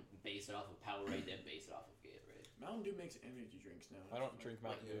 they wouldn't base it off of Powerade, they'd base it off of Gatorade. Mountain Dew makes energy drinks now. I don't drink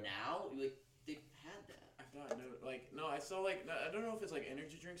Like Mountain Dew. now, like they've had that. I God, no, no, I saw I don't know if it's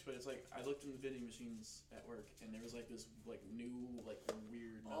energy drinks, but it's I looked in the vending machines at work and there was this new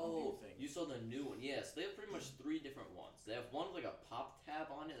weird Mountain Dew thing. You saw the new one. Yes, they have pretty much 3 different ones. They have one with a pop tab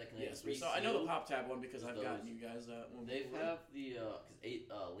on it that can Yes, reseal. I know the pop tab one because I've Those. gotten you guys that one. They before. have the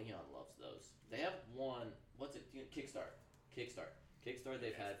Leon loves those. They have one. What's it? Kickstart.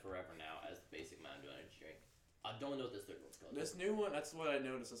 They've had forever now as the basic Mountain Dew energy drink. I don't know what this third one's called. This new one, that's what I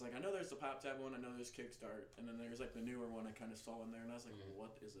noticed. I was I know there's the pop tab one, I know there's Kickstart, and then there's the newer one I kind of saw in there, and I was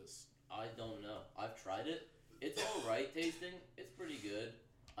what is this? I don't know. I've tried it. It's alright tasting. It's pretty good.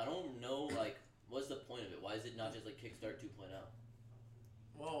 I don't know, what's the point of it? Why is it not just Kickstart 2.0?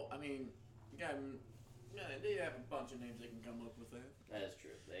 Well, I mean, yeah, they have a bunch of names they can come up with that. That is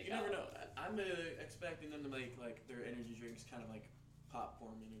true. You never know. I'm expecting them to make, their energy drinks kind of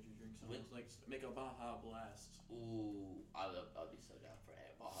popcorn energy drinks. Almost, make a Baja Blast. Ooh, I'd be so down for a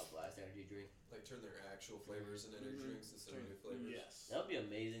Baja Blast energy drink. Turn their actual flavors into energy drinks instead of new flavors. Yes. That would be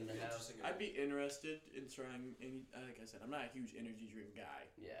amazing to have. I'd be interested in trying any. Like I said, I'm not a huge energy drink guy.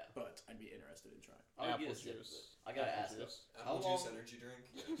 Yeah. But I'd be interested in trying. I would Apple get a sip of juice. it. I gotta ask juice. Apple juice energy drink.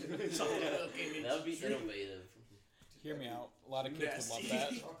 That would be innovative. Hear me out. A lot of kids would love that.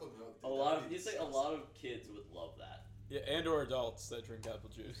 Chocolate milk. A lot of a lot of kids would love that. Yeah, and or adults that drink apple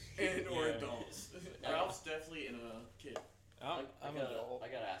juice. Or adults. Ralph's definitely in a kid. I'm an adult.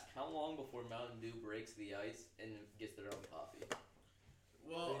 I gotta ask, how long before Mountain Dew breaks the ice and gets their own coffee?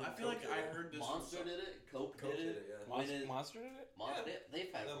 Well, I feel Coke I heard this. Monster did it. Coke Coke did did it. it, yeah. Monster did it?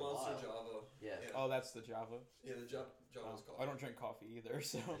 They've had it The for a Monster while. Java. Yeah. Oh, that's the Java. Yeah, the Java's called. I don't drink coffee either,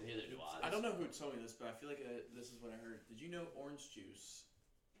 so. Neither do I. I don't know who told me this, but I feel this is what I heard. Did you know orange juice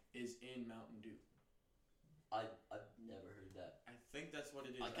is in Mountain Dew? I've never heard that. I think that's what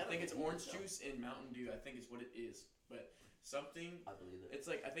it is. I I think it's believe orange so. juice in Mountain Dew. I think it's what it is. But something. I believe it. It's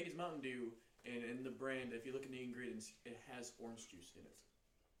I think it's Mountain Dew, and in the brand, if you look at the ingredients, it has orange juice in it.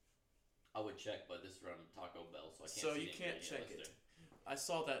 I would check, but this is from Taco Bell, so I can't. So see you the can't ingredient check listing. it. I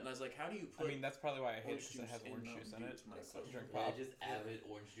saw that and I was like, how do you put? I mean, that's probably why I hate it, orange because it has juice in orange juice in Mountain it. Dew? It's my I question. drink Yeah, pop. just avid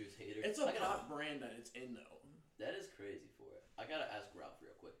orange juice hater. It's a I gotta- pop brand that it's in though. That is crazy for it. I gotta ask Ralph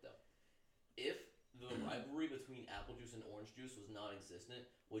real quick though. If the rivalry between apple juice and orange juice was non-existent,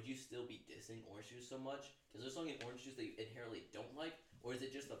 would you still be dissing orange juice so much? Is there something in orange juice that you inherently don't like, or is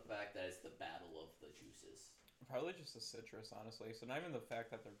it just the fact that it's the battle of the juices? Probably just the citrus, honestly. So not even the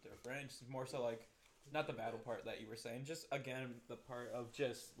fact that they're different. Just more so not the battle part that you were saying. Just again the part of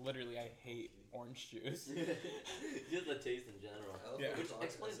just literally I hate orange juice. Just the taste in general. Yeah. Which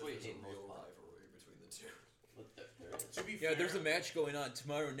explains why you hate most real pop. rivalry between the two. But there is. To be fair, match going on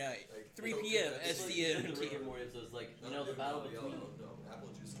tomorrow night. 3 Coke p.m. and Pepsi. It's like the Rick and Morty episodes, the battle between. No, apple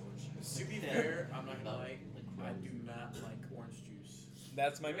juice and orange juice. To be Yeah. fair, I'm not gonna lie. Like I do not like orange juice.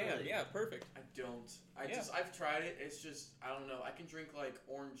 That's my man. Really? Yeah, perfect. I don't. Yeah. I've tried it. It's just I don't know. I can drink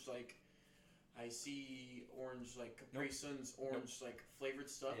orange I see orange Capri Suns orange flavored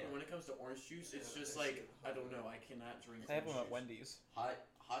stuff, Yeah. and when it comes to orange juice, it's Yeah, just I see. I don't know. I cannot drink. They have them orange at juice. Wendy's.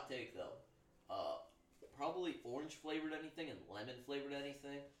 Hot take though. Probably orange flavored anything and lemon flavored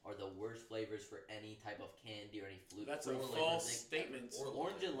anything are the worst flavors for any type of candy or any That's a fruit false flavored thing. statement. Or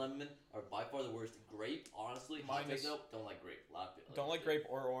Orange and lemon are by far the worst. Grape, honestly, hot Mine take is- though, don't like grape. A lot of people Don't like grape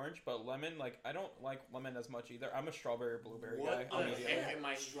or orange, but lemon, I don't like lemon as much either. I'm a strawberry blueberry What guy. the immediately. heck am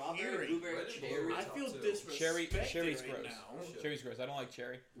I Strawberry, hearing? blueberry, Red and cherry. blue. I Top feel two. disrespected Cherry's right gross. now. Cherry's gross. I don't like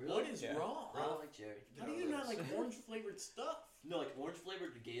cherry. Really? What is Yeah. wrong? I don't like cherry. How do you not like orange flavored stuff? No, orange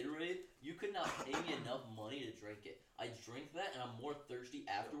flavored Gatorade, you could not pay me enough money to drink it. I drink that and I'm more thirsty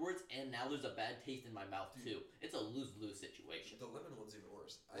afterwards, and now there's a bad taste in my mouth too. It's a lose-lose situation. The lemon one's even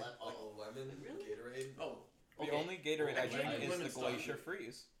worse. Really? Lemon Gatorade. Oh, The Okay. only Gatorade I Okay. drink is Lemon's the Glacier not good.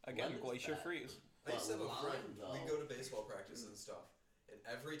 Freeze. Again, Lemon's Glacier bad. Freeze. I used to have a But friend. lime, We though. go to baseball practice and stuff, and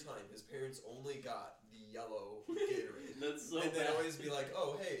every time his parents only got the yellow Gatorade. That's so and they'd bad. always be like,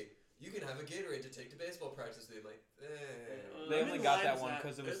 "Oh, hey, you can have a Gatorade to take to baseball practice." They'd be like, They Lemon only got that lime's one not-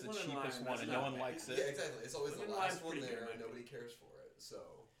 because it was the lemon cheapest lime, one that's and not no one bad. likes Yeah, it. exactly. It's always the Lemon last lime's one pretty there, good, and in my nobody cares for it.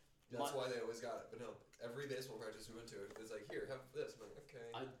 So that's why they always got it. But no, every baseball practice we went to, it was like, "Here, have this." I'm like,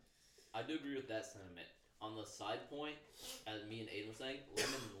 "Okay." I do agree with that sentiment. On the side point, as me and Aiden were saying,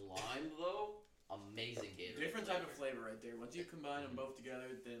 lemon lime though, amazing Gatorade. different type of flavor right there. Once you combine them both together,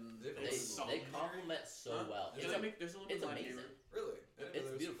 then They- They, it's solid. they complement so Huh? well. There's It's, a like, there's a lemon it's lime amazing. Gatorade. Really? I didn't know It's there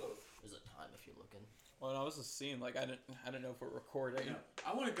was beautiful. both. There's a time if you're looking. Well, I was just seeing, I didn't know if we're recording. Yeah.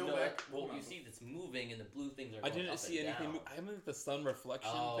 I want to go No, back. well, hold you on. see it's moving and the blue things are I going didn't up see and anything. down. I'm in the sun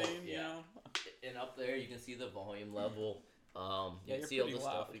reflection Oh, thing, you yeah. know? And up there you can see the volume level. You Yeah, can you're see all the pretty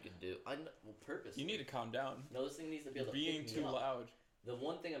stuff loud. you can do. I know, well, purposely. You need to calm down. No, this thing needs to be You're able to being pick me too up. loud. The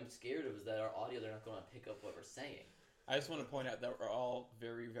one thing I'm scared of is that our audio, they're not going to pick up what we're saying. I just want to point out that we're all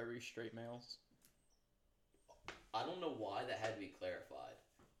very, very straight males. I don't know why that had to be clarified,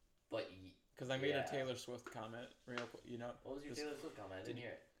 but because I made a Taylor Swift comment. What was your Taylor Swift comment? I didn't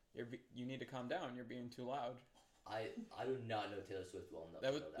hear it. You need to calm down. You're being too loud. I do not know Taylor Swift well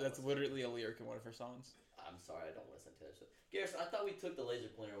enough. That's literally a lyric in one of her songs. I'm sorry, I don't listen to Taylor Swift. Garrison, I thought we took the laser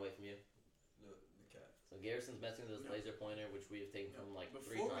pointer away from you. No, the cat. So Garrison's messing with this laser pointer, which we have taken from like 3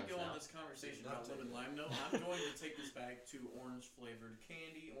 Before times we go now. on this conversation about lemon lime, though, I'm going to take this back to orange flavored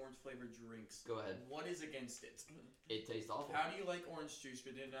candy, orange flavored drinks. Go ahead. What is against it? It tastes awful. How do you like orange juice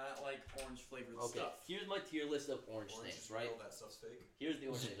but did not like orange flavored stuff? Here's my tier list of orange things, right? All that stuff's fake. Here's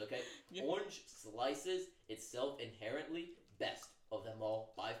the orange things, okay? Yeah. Orange slices itself inherently best of them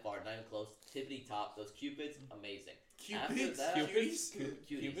all, by far, not even close. Tippity top, those cupids, amazing. Cupids? After that, Cupids? Cuties,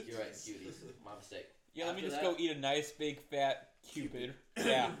 you're right, cuties. My mistake. Yeah, let me After just that- go eat a nice big fat Cupid.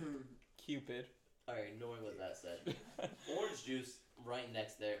 Yeah, Cupid. Alright, ignoring what that said. Orange juice, right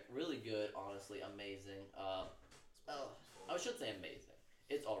next there. Really good, honestly, amazing. I shouldn't say amazing.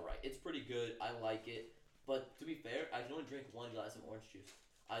 It's alright. It's pretty good. I like it. But to be fair, I can only drink 1 glass of orange juice.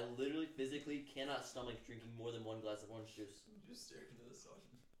 I literally, physically cannot stomach drinking more than 1 glass of orange juice. Just stare into the sun.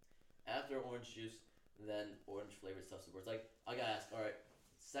 After orange juice, then orange flavored stuff. So it's like, I gotta ask, alright,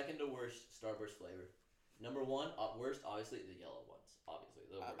 second to worst Starburst flavor. Number 1, worst, obviously, the yellow ones. Obviously,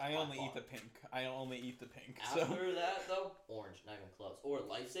 the worst. I by only far. eat the pink. After that, though, orange, not even close. Or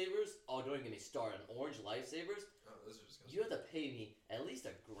Lifesavers. Oh, don't even get me started on orange Lifesavers. Oh, those are disgusting. You have to pay me at least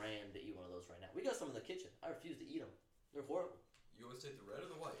 $1 grand to eat one of those right now. We got some in the kitchen. I refuse to eat them. They're horrible. You always take the red or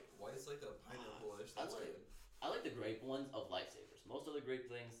the white? White's like the pineapple-ish. I That's like- good. I like the grape ones of Lifesavers. Most other grape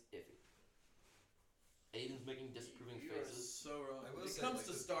things, iffy. Aiden's making disapproving You are faces. so wrong. I will When it say, comes like,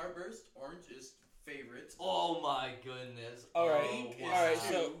 to the- Starburst, orange is favorite. Oh my goodness. All right, Pink Oh, is all right.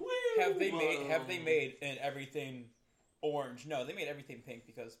 two. So Woo! have they made in everything orange? No, they made everything pink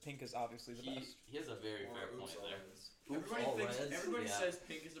because pink is obviously the best. He has a very Or fair oops, point all there. reds. Oops, Everybody all thinks. reds. Everybody Yeah. says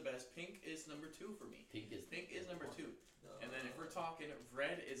pink is the best. Pink is number 2 for me. Pink is number 2. No. And then if we're talking,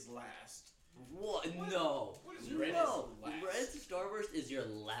 red is last. what? No. What is Red no. is last. Red Starburst is your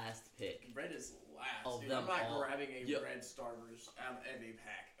last pick. Red is last. Of Dude, them I'm not all. grabbing a Yeah. red Starburst out of a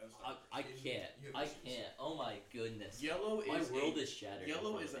pack. Of stuff. I can't. You have I issues. can't. Oh my goodness. Yellow My is world is shattered. in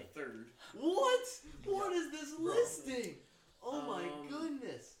yellow front is of a me. third, What? What is this Bro. listing? Oh my Um,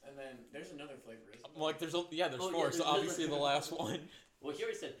 goodness. and then there's another flavor. Isn't there? Like there's Oh, yeah, 4, there's so obviously the another- last one. Well, he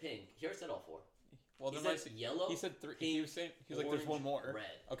already said pink. He already said all 4. Well, he then said yellow. he said 3. pink, He was saying he was like, "There's one orange, more."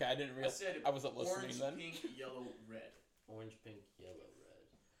 Red. Okay, I didn't I realize. said I wasn't listening orange, then. pink, yellow, red. Orange, pink, yellow, red.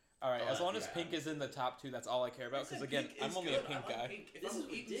 All right, Oh, as long as that's pink is in the top 2, that's all I care about. I said Because again, pink I'm is only good. a pink I like guy. Pink. If This I'm is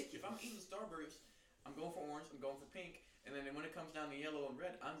eating, ridiculous. If I'm eating Starburst, I'm going for orange. I'm going for pink. And then when it comes down to yellow and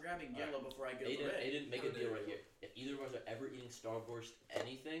red, I'm grabbing All yellow before I get the red. Aiden, make a Oh, deal there right you here. If either of us are ever eating Starburst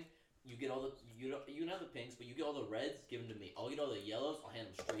anything, you get all the you can have the pinks, but you get all the reds. Give them to me. I'll get all the yellows. I'll hand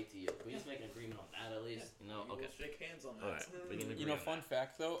them straight to you. Can we just make an agreement on that at least? You know, We okay. will shake hands on that. All right. We can agree You know, on fun that.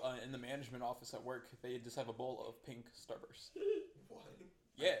 fact though, in the management office at work, they just have a bowl of pink Starburst. Why?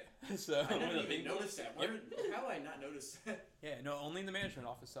 Yeah, so I didn't the even pink notice that. How I not notice that? yeah, no, only in the management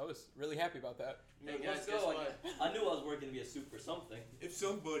office. So I was really happy about that. Hey, Let's guys, go. guess Like, what? I knew I was working to be a soup for something. If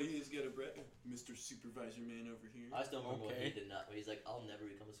somebody has got a bread, Mr. Supervisor Man over here. I still remember when he Okay. did not. But he's like, I'll never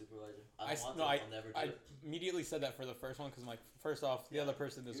become a supervisor. I I don't s- want no, to. I- I'll never do I it. immediately said that for the first one because I'm like, first off, the other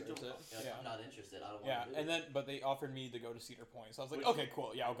person You're deserves it. doing- Yeah. I'm not interested. I don't want Yeah, to do and it. then but they offered me to go to Cedar Point, so I was like, Which- okay,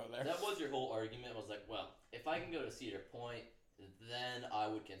 cool, yeah, I'll go there. That was your whole argument. Was like, well, if I can go to Cedar Point, then I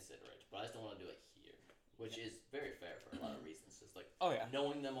would consider it. But I just don't want to do it here, which is very fair for a lot of reasons. Just like Oh yeah.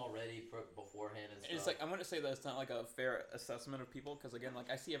 knowing them already beforehand and stuff. It's like I'm gonna say that it's not like a fair assessment of people because again, like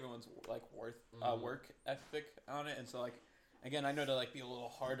I see everyone's like work ethic on it, and so like again, I know to like be a little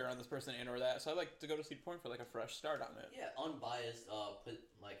harder on this person and or that, so I like to go to Cedar Point for like a fresh start on it. yeah, unbiased. Put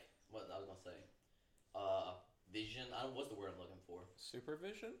like what I was gonna say. Vision. I don't. What's the word I'm looking for?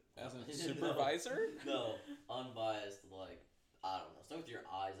 Supervision as a No. supervisor. No, unbiased. Like I don't know. Something with your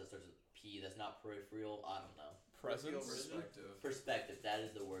eyes that starts with P. That's not peripheral. I don't know. Presence. Perspective. Perspective. That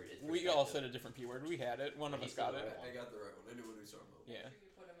is the word. It's We all perspective. said a different P word. We had it. One of He us said got the it. right one. I got the right one. I knew what he was talking about. Yeah. You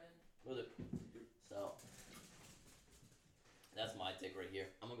put 'em in. With it. So that's my take right here.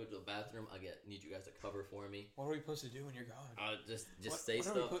 I'm gonna go to the bathroom. Need you guys to cover for me. What are we supposed to do when you're gone? Just What- say what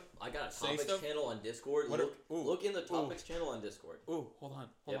are we stuff. put- I got a say topics stuff? channel on Discord. What are- ooh. Look in the topics channel on Discord. Ooh, hold on.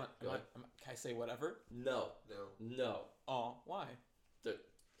 Yep, go ahead. Can I say whatever? No, No. Oh, why?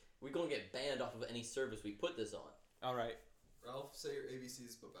 we're gonna get banned off of any service we put this on. All right. Ralph, say your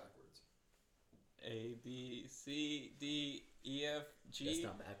ABCs but backwards. A B C D E, F, That's G.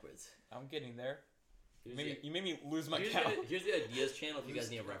 not backwards. I'm getting there. Here's You made me lose my here's, count. here's the ideas channel if you guys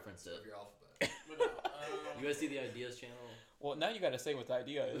need to reference it. Of your alphabet. But no, You guys see the ideas channel? Well, now you gotta say what the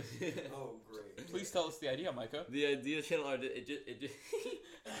idea is. Oh, great. Please tell us the idea, Micah. The ideas channel are it just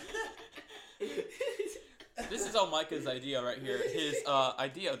This is all Micah's idea right here. His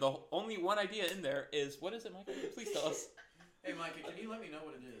idea. The only one idea in there is what is it, Micah? Please tell us. hey, Micah, can you let me know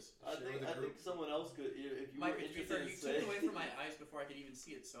what it is? I think someone else could if you Micah, were to be interested fair, in you say. took it away from my eyes before I could even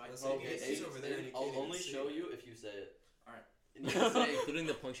see it, so I Let's can't say see he's over there and he I'll can't even only see show it. you if you say it. Alright. And you can say including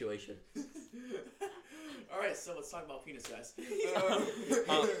the punctuation. Alright, so let's talk about penis size.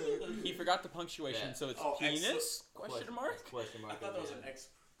 He forgot the punctuation, Yeah. so it's Oh, penis? Question mark? Question I mark. thought that was at an the end. X.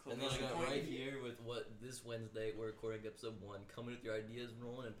 And then I got point. right here with what this Wednesday we're recording episode 1, coming with your ideas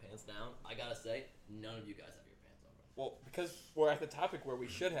rolling and pants down. I gotta say, none of you guys have your pants on. Well, because we're at the topic where we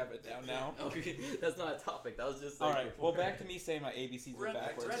should have it down now. Okay, that's not a topic. That was just All right. Well, back to me saying my ABCs We're are at the-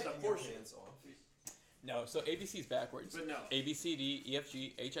 backwards. we're at the Taking your portion. pants off. No, so ABC's backwards. But no. A B C D E F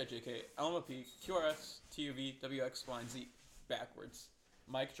G H I J K L M N P Q R S T U V W X Y and Z backwards.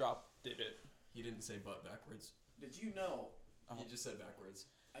 Mic drop did it. He didn't say butt backwards. Did you know? Oh. He just said backwards.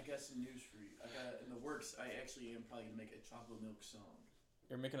 I got some news for you. I got in the works. I actually am probably gonna make a chocolate milk song.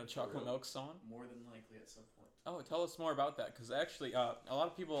 You're making a chocolate milk song. More than likely at some point. Oh, tell us more about that, because actually, a lot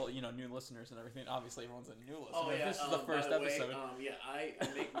of people, new listeners and everything. Obviously, everyone's a new listener. Oh yeah. This is the first by the way, episode. yeah, I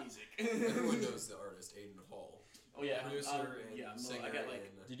make music. Everyone knows the artist Aiden Hall. Oh yeah. Producer and yeah, singer I got like.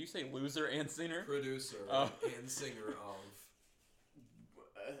 and Did you say loser and singer? producer Oh. and singer of.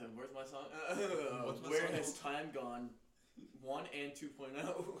 Where's my song? What's my Where song? has time gone? 1 and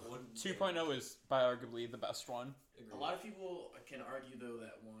 2.0. 2.0 is by arguably the best one. A lot of people can argue though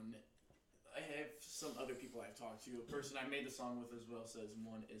that 1. I have some other people I've talked to. A person I made the song with as well says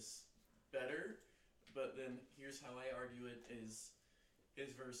 1 is better, but then here's how I argue it: is his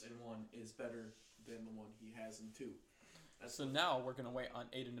verse in 1 is better than the one he has in 2. So now we're gonna wait on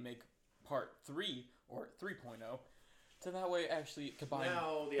Aiden to make part 3 or 3.0, so that way actually combine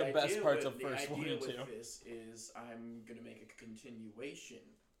now, the idea best parts with, of first the 1 idea and 2. with this is I'm gonna make a continuation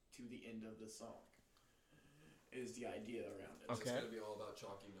to the end of the song. Is the idea around it? Okay. It's gonna be all about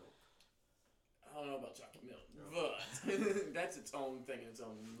chalky milk. I don't know about chocolate milk, No. but that's its own thing, its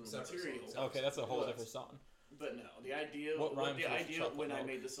own Separate material. song. Okay, that's a whole But- different song. But no, the idea What rhymes the with idea chocolate when I milk?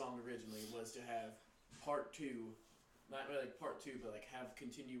 made the song originally was to have part 2, not really like part 2, but like have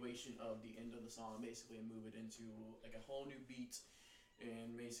continuation of the end of the song, basically, and move it into like a whole new beat,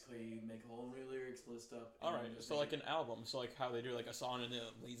 and basically make a whole new lyrics list up. All and right, just so make like an album, so like how they do like a song and then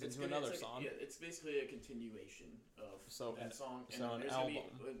it leads into another it's like, song. Yeah, it's basically a continuation of So that an- song. And so an there's gonna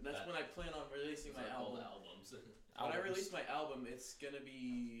album. that's That- when I plan on releasing my album. albums. When I Albums. release my album, it's gonna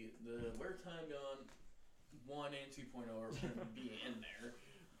be the Where Time Gone 1 and 2.0 are gonna be in there,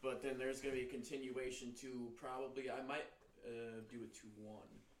 but then there's gonna be a continuation to probably I might do it to 1.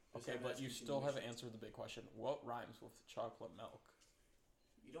 Just Okay, have but that you still haven't continuation. answered the big question. What rhymes with chocolate milk?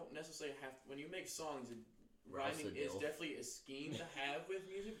 You don't necessarily have when you make songs. Rouse Rhyming the is dill. definitely a scheme to have with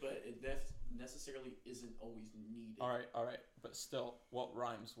music, but it necessarily isn't always needed. All right, but still, what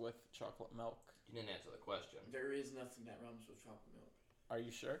rhymes with chocolate milk? You didn't answer the question. There is nothing that rhymes with chocolate milk. Are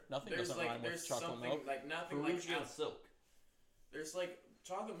you sure? Nothing There's doesn't like rhyme with there's chocolate something milk. like nothing like Peruvian silk. there's like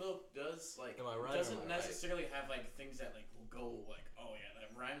chocolate milk does like Am I right or doesn't am I right? necessarily have like things that like will go like oh yeah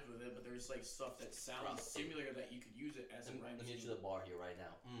that rhymes with it, but there's like stuff that sounds Right. similar that you could use it as a rhyme Let me get scheme. you the bar here right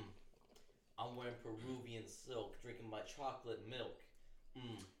now. I'm wearing Peruvian silk, drinking my chocolate milk.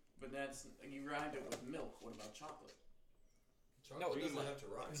 But that's you rhymed it with milk. What about chocolate? Chocolate you doesn't might- have to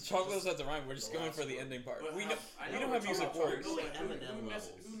rhyme. Chocolate doesn't have to rhyme. We're just the going last for the one. ending part. But We how- know I we know we're how music talking about works. chocolate. Go like Eminem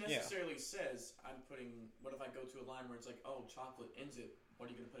levels. Who Yeah. necessarily says I'm putting? What if I go to a line where it's like, oh, chocolate ends it? What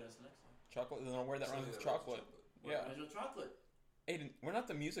are you gonna put as the next line? Chocolate. Then where that rhymes Something with that rhymes chocolate. What Yeah. rhymes with chocolate? Aiden, we're not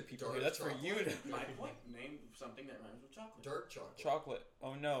the music people Dark here. That's for you to. chocolate. My point. Name something that rhymes with chocolate. Dark chocolate. Chocolate.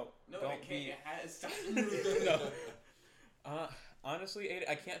 Oh no. No, Don't it can't. be. It has. No. Honestly, Aiden,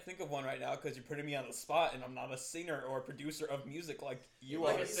 I can't think of one right now because you're putting me on the spot, and I'm not a singer or a producer of music like you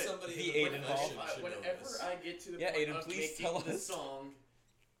Like are. I said, somebody the in the Aiden profession Hall. should know Whenever this. I get to the Yeah, point Aiden, of please making tell the us. song,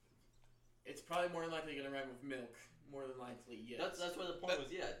 it's probably more than likely gonna rhyme with milk. More than likely, yes. That's where the point was.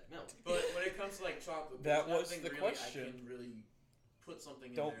 Yeah, milk. But when it comes to like chocolate, That there's was nothing the really question. I can really put something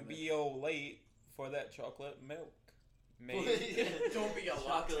in Don't there. be late for that chocolate milk. Maybe. Don't be a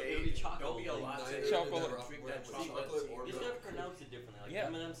Chocolate, latte. it'll be chocolate. Don't be a Like latte. neither Chocolate. never Drink went that with chocolate. chocolate tea. or You just milk. gotta pronounce it differently. Like Yeah.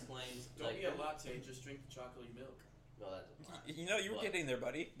 Eminem's claims. Don't like, be a latte. Just drink the chocolatey milk. No, that's a lie. You know, you were What? getting there,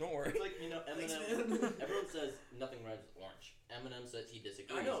 buddy. Don't worry. It's like, Thanks, Eminem. man. Everyone says nothing rhymes with orange. Eminem says he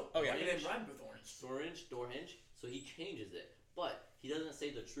disagrees. I know. Oh, yeah. It didn't rhyme with orange. Orange, door hinge. So he changes it. But he doesn't say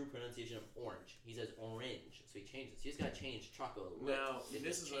the true pronunciation of orange. He says orange. So he changes. So he's got to change chocolate. Now,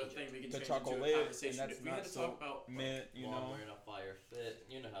 this is a thing we can The change chocolate, into a and conversation. that's If we not had to so talk about mint, you While know. wearing a fire fit.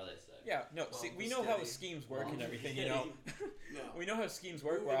 You know how they say. Yeah, no. Well, See, we the know how steady- schemes work and Well, everything. the You know, no. we know how schemes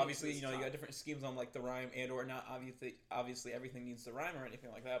work. Where Moving obviously, into you know, you this got different schemes on like the rhyme and or not. Obviously, everything needs to rhyme or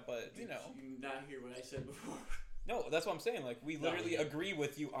anything like that. But you know, Did you not hear what I said before? no, that's what I'm saying. Like we No, literally we- agree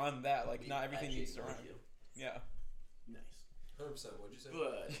with you on that. Like We not everything actually needs to agree rhyme. with you. Yeah. Nice. 100%. What'd you say?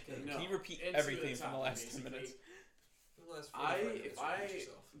 But no. Can you repeat Into everything from the topic, last 10 basically. minutes? For the last 45 minutes, If I repeat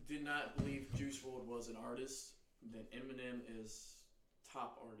yourself. did not believe Juice WRLD was an artist, then Eminem is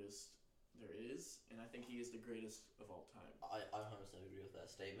top artist there is, and I think he is the greatest of all time. I 100% agree with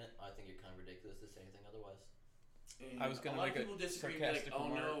that statement. I think you're kind of ridiculous to say anything otherwise. And I was gonna a lot make of a people disagree and be like, sarcastic oh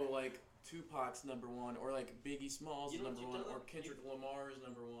remark. no, like Tupac's number one, or like Biggie Smalls You is know number what you one, tell or them? Kendrick Lamar is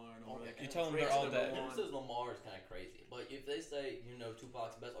number one, or Okay. like You tell them Drake's they're all number dead. one. Whoever says Lamar is kind of crazy, but if they say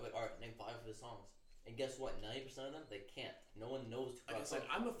Tupac's best, I'll be like, all right, name 5 of his songs. And guess what? 90% of them they can't. No one knows Like I Tupac. said,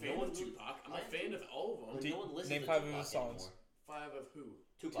 I'm a fan No of one really- Tupac. I'm I a am fan too. of all of them. But Do- no one listens name to 5 of Tupac his songs. anymore. 5 of who?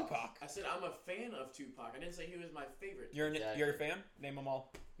 Tupac. I said I'm a fan of Tupac. I didn't say he was my favorite. You're Exactly. a fan? Name them all.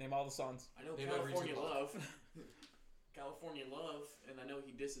 Name all the songs. I know Name every California Tupac. Love. California Love, and I know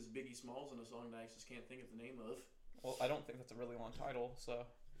he disses Biggie Smalls in a song that I just can't think of the name of. Well, I don't think that's a really long title, so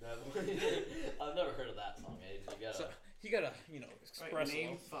I've never heard of that song, Aiden. You gotta. so you gotta Right, express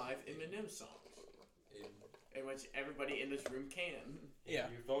name it. 5 Eminem songs, In in which everybody in this room can. Yeah.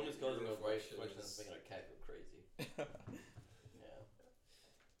 Your phone just goes and Your goes right, reflection is- making our cat go crazy. Yeah.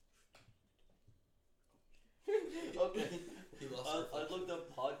 Okay. He lost I looked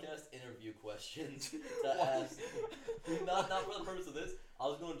up podcast interview questions to ask. not for the purpose of this. I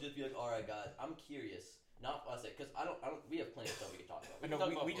was going to just be like, all right, guys, I'm curious. Not I say because I don't. We have plenty of stuff we can talk about. I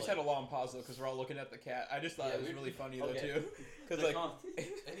know we just had a long pause though because we're all looking at the cat. I just thought Yeah, it was we- really funny okay. though too, because like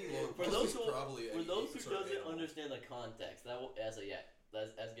any long For pause those is who- probably For any those who sort of doesn't animal. understand the context, that will, as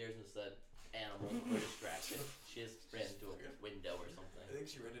Garrison said, animals were distracted. She just ran into a window or something. I think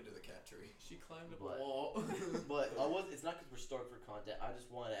she ran into the cat tree. She climbed up But- a wall. But it's not because we're starved for content. I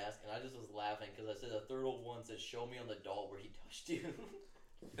just wanted to ask, and I just was laughing because I said the third old one said, "Show me on the doll where he touched you."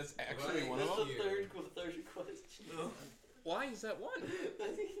 that's actually Right. one of That's them. the third question. Why is that one?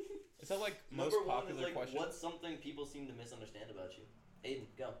 Is that like most Number one is popular like, question? what's something people seem to misunderstand about you? Aiden,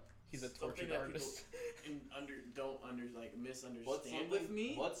 go. He's a Something tortured that artist. don't misunderstand What's with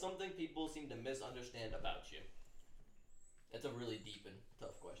me. What's something people seem to misunderstand about you? That's a really deep and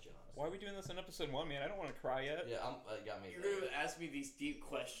tough question, honestly. Why are we doing this in episode 1, man? I don't want to cry yet. Yeah, got me. You're there. gonna ask me these deep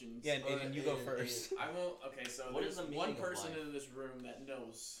questions. Yeah, and Aiden, you go Aiden, first. I won't. Okay, so What is there's the one meaning of person life? in this room that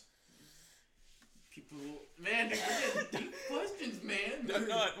knows. People, man, they're getting deep questions, man. I'm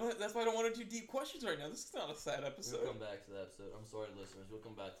not. That's why I don't want to do deep questions right now. This is not a sad We'll episode. come back to that episode. I'm sorry, listeners. We'll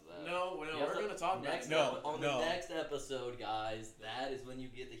come back to that. No, You we're have gonna talk next about it. No. on the next episode, guys. That is when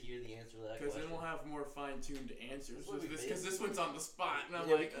you get to hear the answer to that Because question. then we'll have more fine-tuned answers. That's what we Because did. this one's on the spot, and I'm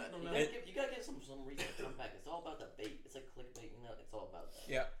Yeah, like, I don't know. You gotta get some reason to come back. It's all about the bait. It's like clickbait, you know. It's all about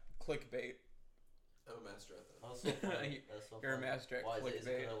that. Yeah, clickbait. I'm a master at that. Oh, so funny. That's so You're a funny. master at Why is it? Is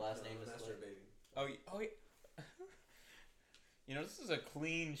it clickbait. her last No, name I'm a is master at Click? baiting. Oh, yeah. You know, this is a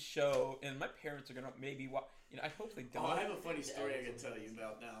clean show, and my parents are gonna maybe watch. You know, I hope they don't. Oh, I have a funny story I can tell you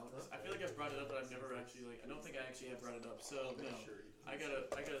about now. I feel like I've brought it up, but I've never actually I don't think I actually have brought it up. So no, I got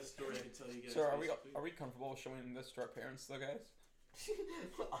a story I can tell you guys. So basically. are we comfortable showing this to our parents, though, guys?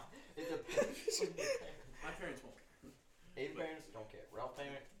 It depends. My parents won't. Aiden parents don't care. Ralph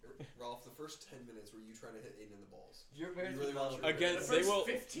parents. Ralph, the first 10 minutes were you trying to hit Aiden in the balls. Your parents You really would want love your- Again, The they first will.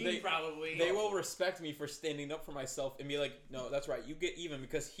 15 probably. They will respect me for standing up for myself and be like, "No, that's right. You get even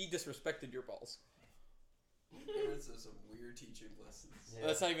because he disrespected your balls." Parents have some weird teaching lessons. Yeah.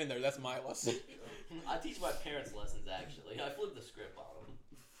 That's not even there. That's my lesson. I teach my parents lessons actually. I flip the script on them.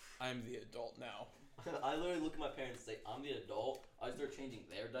 I'm the adult now. I literally look at my parents and say, "I'm the adult." I start changing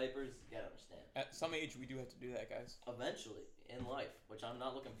their diapers. You gotta understand. At some age, we do have to do that, guys. Eventually, in life, which I'm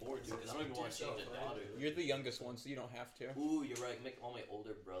not looking forward to because I don't even want to change a daughter. You're the youngest one, so you don't have to. Ooh, you're right. Make all my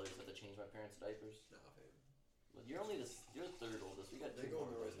older brothers have to change my parents' diapers. Nah, fam. But you're only you're the third oldest. We got They two go more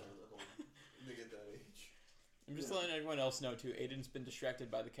in the right right now. home when they get that age. I'm just letting everyone else know too. Aiden's been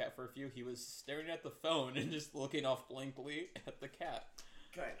distracted by the cat for a few. He was staring at the phone and just looking off blankly at the cat.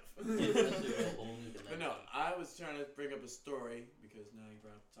 Kind of. That's a whole new But no, dimension. I was trying to bring up a story because now you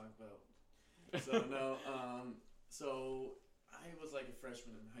brought up to talk about. So no, so I was like a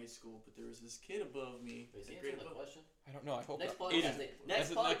freshman in high school, but there was this kid above me. Wait, is he a grade answering the above. question? I don't know. I hope Next not. podcast. Aiden, Next that's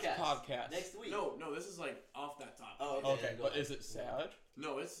the podcast. next podcast. Next week. No, this is like off that topic. Oh, Okay, Go but ahead. is it sad?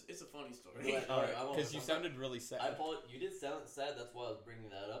 No, it's a funny story. Go ahead. All right, I won't- Because you sounded really sad. I apologize. You did sound sad. That's why I was bringing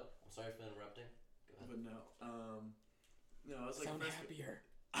that up. I'm sorry for interrupting. Go ahead. But no, I was like Sound freshman. happier.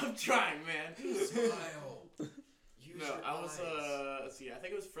 I'm trying, man. Smile. Use No, your I was eyes. let's see, I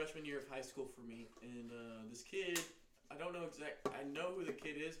think it was freshman year of high school for me, and this kid, I don't know I know who the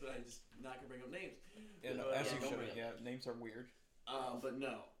kid is, but I'm just not gonna bring up names. Yeah, no, But, as you don't should. bring it Yeah, up. names are weird. But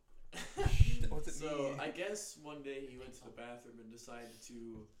no. What's it So mean? I guess one day he went to the bathroom and decided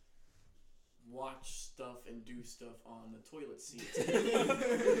to watch stuff and do stuff on the toilet seat.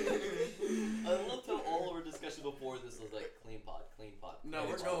 I loved how all of our discussion before this was like clean pot. No, clean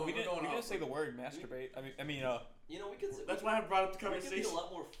we're pot. going- We didn't off. say the word masturbate. I mean, You know, we could. That's why I brought up the We could be a conversation.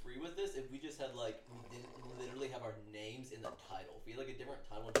 lot more free with this if we just had like we didn't literally have our names in the title. If we had like a different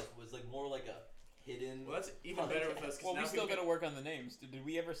title, just was like more like a hidden. Well, that's even better with us. 'Cause well, now we still people got to work on the names. Did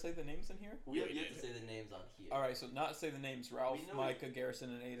we ever say the names in here? We have Yeah, yet we to did. say the names on here. All right, so not say the names. Ralph, We know Micah,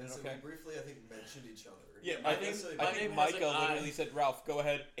 Garrison, and Aiden. So Okay. we briefly, I think, mentioned each other. Yeah, I my think name- I my think name has Micah an I. literally said, "Ralph, go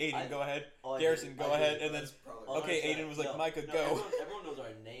ahead. Aiden, I- go ahead. Oh, I Garrison, did. go I ahead." did. And then That's probably Oh, okay, that's Aiden right. was like, No, "Micah, no, go." Everyone knows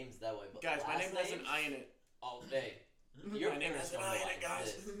our names that way, but Guys, my last name has an names- I in it. Oh, hey, your My name parents has an don't know I in I it,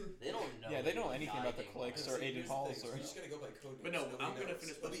 guys. exist. They don't know. Yeah, they don't know you anything about the guy clicks anymore. or Aiden Here's the Halls thing, or. we're just gonna go by code names. But no, Nobody I'm gonna knows.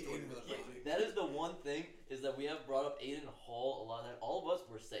 finish It'll my be story Aiden with a real first quick. name. That is the one thing is that we have brought up Aiden Hall a lot. Of all of us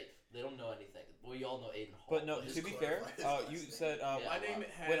were safe. They don't know anything. We all know Aiden Hall. But no, Just to be fair, clarify his last you name. said Yeah. My name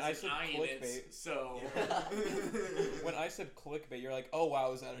has When I an said I in it, clickbait- so. when I said clickbait, you're like, "Oh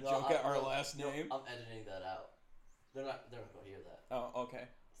wow, is that a No, joke I- at our no, last no, name?" I'm editing that out. They're not gonna hear that. Oh, okay.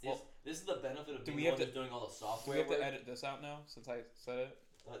 See, Well, this is the benefit of do being we the have one to- who's doing all the Do software we have to work. edit this out now since I said it?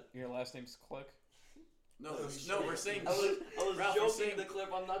 What? Your last name's Click. No, No, no, we're saying I was Ralph, you're joking saying- the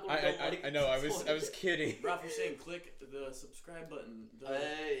clip. I'm not gonna. go like know. I was kidding. Ralph, you're saying click the subscribe button.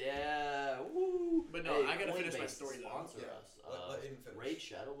 Hey, yeah, woo! But no, Hey, I gotta finish my Coinbase, story, though. Sponsor Yeah. us. Let Aiden finish. Raid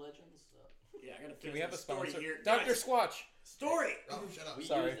Shadow Legends. Yeah, I gotta finish Can we have my a story sponsor? here. Dr. Guys, Squatch. story. Ralph, shut up. We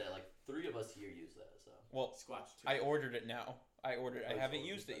Sorry. use that. Like 3 of us here use that. So Well, Squatch. too. I ordered it now. I That's haven't all-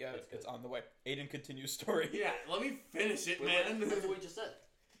 used it yet. that's good. It's on the way. Aiden continues story. Yeah, let me finish it, Wait, man. that's what we just said.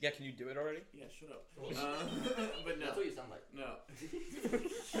 Yeah, can you do it already? Yeah, shut up. Cool. But no, That's what you sound like. no,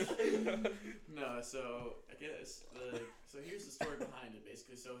 no. So I guess so. Here's the story behind it,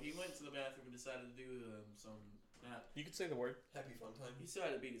 basically. So he went to the bathroom and decided to do some. You could say the word. Happy fun time. He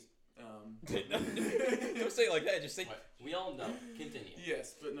decided to beat his. Don't say it like that. Just say. Right, we all know. Continue.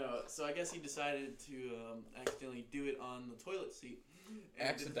 Yes, but no. So I guess he decided to accidentally do it on the toilet seat,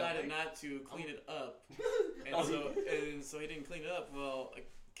 and decided not to clean it up. And so he didn't clean it up. Well, a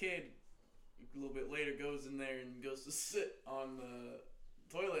kid a little bit later goes in there and goes to sit on the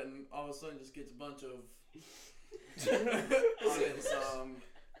toilet, and all of a sudden just gets a bunch of on his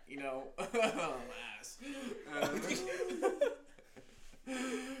ass.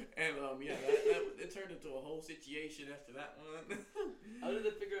 And yeah, that it turned into a whole situation after that one. How did they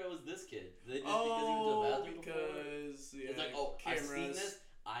figure out it was this kid? Did they just because he went to the bathroom before? because yeah, It's like, oh, cameras. I've seen this.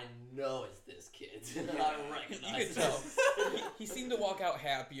 I know it's this kid. I recognize You could this. tell. He seemed to walk out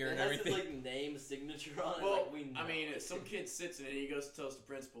happier It and has everything. his like name signature on it. Well, like, we know. I mean, some kid sits in it and he goes to tells the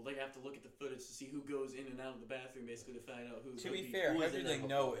principal. They have to look at the footage to see who goes in and out of the bathroom, basically to find out who. To be who fair, who how was in did there they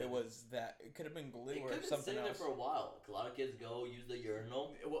know before? it was that? It could have been glue it or could have been something sitting there else. for a while. A lot of kids go use the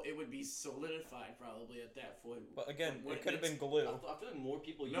urinal. Well, it would be solidified probably at that point. But again, When it could have been it's- glue. I feel like more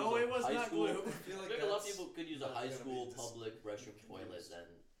people use No, a it was high not school. glue. I feel I like feel like a lot of that's- people could use a that's high gonna be school dis- public restroom toilet.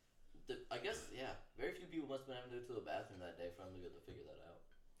 Then, I guess, yeah, very few people must have been having to go to the bathroom that day for them to be able to figure that out.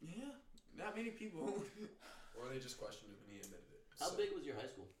 Yeah, not many people. Or they just questioned it when he admitted it. How So- big was your high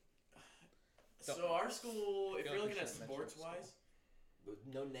school? So our school, if feel you're like we looking at shouldn't mention sports wise,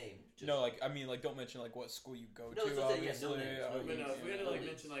 No name. Just, No, like I mean, like don't mention like what school you go No, to. it's okay, yeah, no Obviously, names, no but no, names. if we had to No like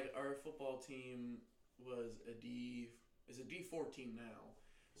names. mention like our football team was a D14 now.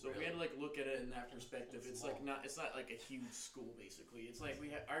 So if we had to like look at it in that perspective, That's it's like small. it's not like a huge school basically. It's like we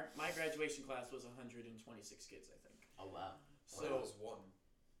had my graduation class was 126 kids, I think. Oh wow. Mine So was one.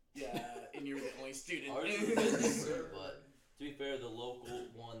 yeah, and you were the only student. Ours was different, but to be fair, the local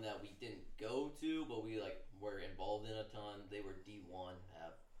one that we didn't go to, but we like were involved in a ton. They were D1.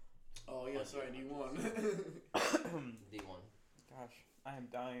 Oh yeah, sorry, D1. D1. Gosh, I am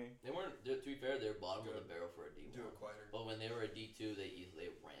dying. They weren't. To be fair, they were bottom of Good. the barrel for a D1. Do it quieter. But when they were a D2, they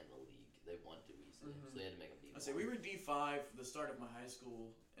ran the league. They won too easily, so they had to make them D1. I say we were D5 for the start of my high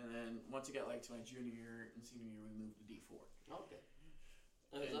school, and then once it got like to my junior year and senior year, we moved to D4. Okay.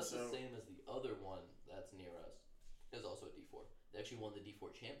 And That's so- the same as the other one that's near us. It was also a D4. They actually won the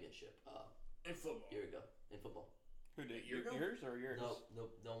D4 championship In football. a year ago in football. Who did? A year ago? Yours or yours? No,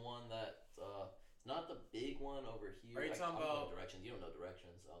 the one that it's not the big one over here. Are you talking I don't know about directions? You don't know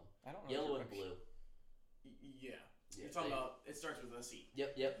directions. I don't know. Yellow and direction. Yeah. blue. Yeah, You're talking about. It starts with a C.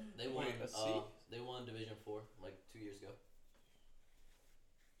 Yep. They won. Wait, a C? They won Division 4 like 2 years ago.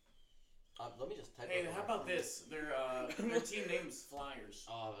 Let me just type. Hey, up how on about my phone. this? Their team name's Flyers.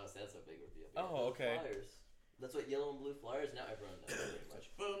 Oh, that's a big review. Oh, okay. Flyers. That's what yellow and blue Flyers. Now everyone knows pretty much.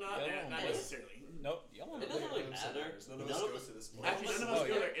 Well, not Yellow not and blue. necessarily. Nope. Yellow and It blue. doesn't really None of us matter. matters. None of None us of goes us- to this point. Actually, none of us Oh,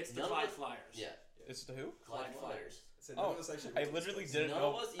 go yeah. there. It's the None of Clyde us- Flyers. Yeah, It's the who? Clyde Flyers. So Oh, none of us actually I went to this literally place. didn't none know.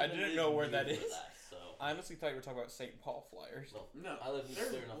 of us I even didn't live know where near that is. That, so I honestly thought you were talking about St. Paul Flyers. no, No, I live they're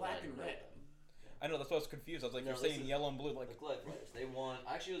clear enough. black that I and know red. them. I know, that's why I was confused. I was like, No, you're this saying is- yellow and blue, like, The Clyde Flyers. They won.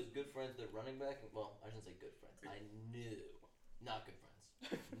 I actually was good friends with their running back. Well, I shouldn't say good friends. I knew, not good friends.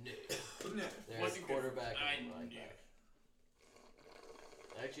 Knew. No, Their wasn't good. quarterback I and running knew. back.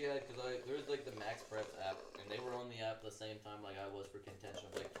 I actually had there was like the Max Preps app, and they were on the app the same time like I was for contention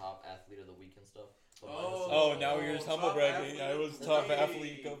of like top athlete of the week and stuff. But mine was oh, now you're just top humble bragging. athlete I of was the top week.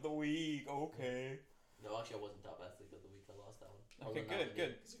 athlete of the week. Okay. No, actually, I wasn't top athlete of the week. I lost that one. I was Okay, a good,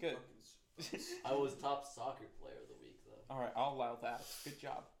 nominee. good. I was top soccer player of the week though. All right, I'll allow that. Good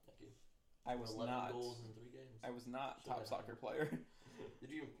job. Thank you. I was 11 not. goals in 3 games. I was not Should've top had soccer more. player. Did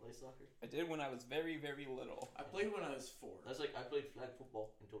you even play soccer? I did when I was very, very little. I played when I was 4. That's like I played flag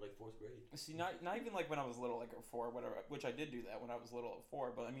football until like 4th grade. See, not even like when I was little, like at 4, whatever. Which I did do that when I was little at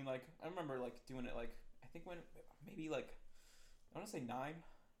 4. But I mean, like I remember like doing it like I think when maybe like I want to say 9.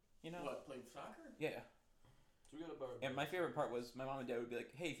 You know? What, played soccer? Yeah. So we got about. And my favorite part was my mom and dad would be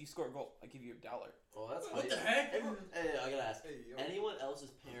like, "Hey, if you score a goal, I give you $1." Oh, that's What hype. the heck? Hey, I gotta ask. Hey, yo. Anyone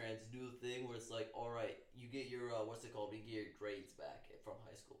else's parents do a thing where it's like, all right, you get your what's it called? You get your grades back from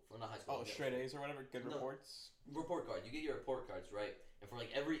high school, from not high school. Oh, middle straight school. A's or whatever. Good No. reports. Report card. You get your report cards, right? And for like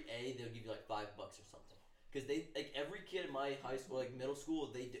every A, they'll give you like $5 or something. Because they like every kid in my high school, like middle school,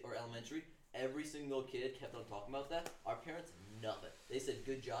 or elementary, every single kid kept on talking about that. Our parents, nothing. They said,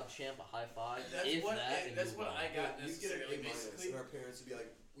 "Good job, champ," a high five. That's if what that, and that's move what on. I got You get an necessarily A minus, basically. and our parents would be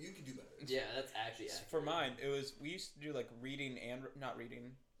like, well, "You can do better." Yeah, that's actually accurate. For mine, it was we used to do like reading and not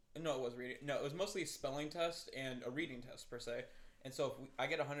reading. No, it was reading. No, it was mostly a spelling test and a reading test per se. And so if I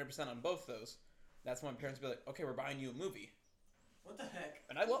get 100% on both those, that's when my parents would be like, "Okay, we're buying you a movie." What the heck?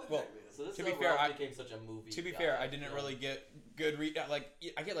 And I love well. So this To is be how fair, Ralph I- became such a movie. To be guy. fair, I didn't Yeah. really get good read. Like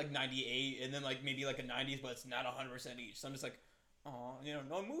I get like 98, and then like maybe like a 90s, but it's not 100% each. So I'm just like, oh,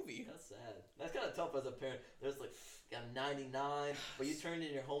 no movie. That's sad. That's kind of tough as a parent. There's like, got 99, but you turned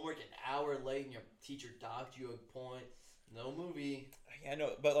in your homework an hour late, and your teacher docked you a point. No movie. Yeah, I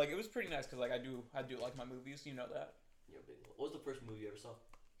know, but like it was pretty nice because like I do like my movies. You know that. You're a big. What was the first movie you ever saw?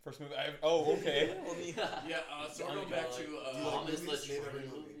 First movie. Oh, okay. Yeah, so we're I'm going back like, to do you like Thomas movies? the Name every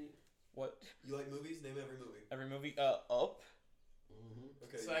Train movie. movie. What? You like movies? Name every movie. Every movie? Up. Mm-hmm.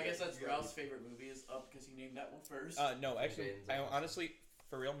 Okay. So you I guess got- that's you got- Ralph's favorite movie is Up because he named that one first. No, actually, Bane's I awesome. honestly,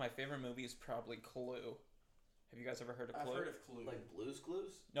 for real, my favorite movie is probably Clue. Have you guys ever heard of I've Clue? heard of Clue. Like Blue's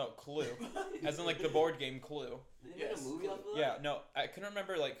Clues. No, Clue. As in like the board game Clue. They made Yes, a movie off of that. Yeah, no, I can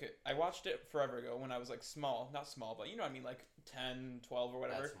remember like I watched it forever ago when I was like small, not small, but you know what I mean, like 10, 12 or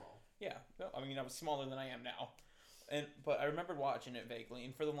whatever. That's small. Yeah, no, I mean I was smaller than I am now, but I remember watching it vaguely,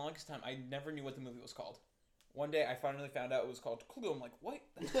 and for the longest time I never knew what the movie was called. One day I finally found out it was called Clue. I'm like, what?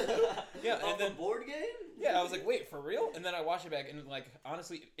 Yeah, and Off then a board game. yeah, I was like, wait, for real? And then I watched it back, and like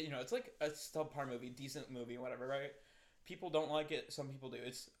honestly, it's like a subpar movie, decent movie, whatever, right? People don't like it. Some people do.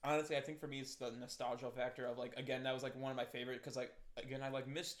 It's honestly, I think for me, it's the nostalgia factor of like again, that was like one of my favorite because like again, I like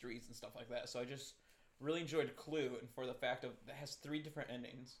mysteries and stuff like that. So I just really enjoyed Clue, and for the fact of it has 3 different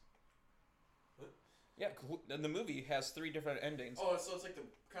endings. What? Yeah, the movie has 3 different endings. Oh, so it's like the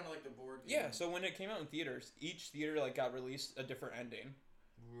kind of like the board game. Yeah, so when it came out in theaters, each theater like got released a different ending.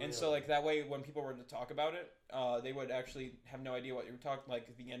 And so Really? like that way when people were to talk about it, they would actually have no idea what you were talking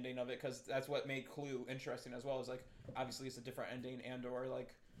like the ending of it because that's what made Clue interesting as well. Is like obviously it's a different ending and or like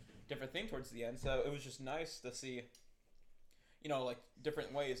different thing towards the end. So it was just nice to see, like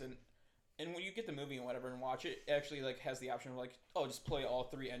different ways and when you get the movie and whatever and watch it, it actually like has the option of like just play all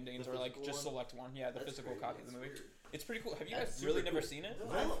 3 endings The or like physical just one? select one. Yeah, the That's physical crazy. copy of the movie. It's pretty cool. Have you That's guys really super never cool. seen it?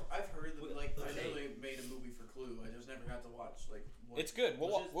 No, I've heard that like I Okay. know they made a movie for Clue. I just never got to watch like. What, It's good.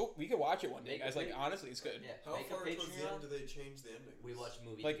 We could watch it one day, Make a guys. Like video. honestly, it's good. Yeah. How Make a far towards the Patreon. end do they change the ending? We watch a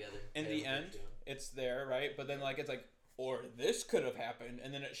movie Like, together. in I the have a end, Patreon. It's there, right? But then like it's like, or this could have happened,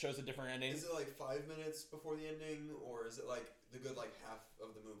 and then it shows a different ending. Is it like 5 minutes before the ending, or is it like the good like half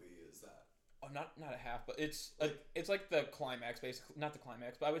of the movie? Is that? Oh not a half, but it's like the climax, basically. Not the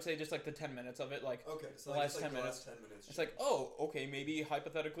climax, but I would say just like the 10 minutes of it, like Okay, so the like, last it's like 10 the minutes. last 10 minutes. It's like, oh, okay, maybe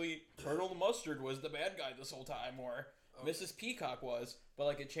hypothetically Colonel Mustard was the bad guy this whole time, or Okay. Mrs. Peacock was, but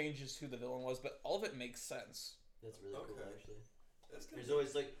like it changes who the villain was, but all of it makes sense. That's really cool, Okay. actually. That's good. There's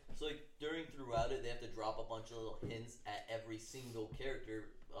always like throughout it, they have to drop a bunch of little hints at every single character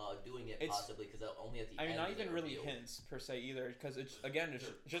doing it, It's- possibly because only at the I mean, end. not is it even really revealed. hints per se either, because it's again, it's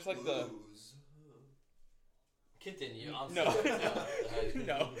They're just like the clues. Continue. I'm No. sorry.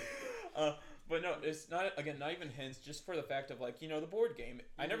 no. But no, it's not even hints. Just for the fact of like the board game.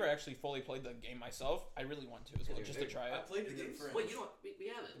 I never actually fully played the game myself. I really want to as well, just to try I it. played it The in game's- French. Wait, you know what? We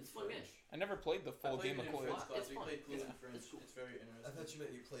have it. It's a fun game. I never played the I full played game it of in Clue. French class. It's We fun. played Clue in Yeah, French. it's cool. It's very I interesting. thought you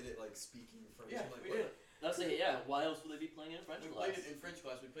meant you played it like speaking French. Yeah, I'm like, we what? did. That's like, yeah. Why else would they be playing it in French We class? played it in French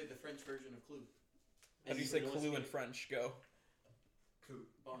class. We played the French version of Clue. How do you say Clue in French? Go. Cool.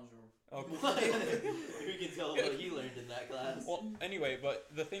 Bonjour. Okay. You can tell what he learned in that class. Well, anyway, but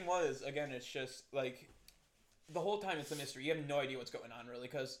the thing was, again, it's just like the whole time it's a mystery. You have no idea what's going on, really,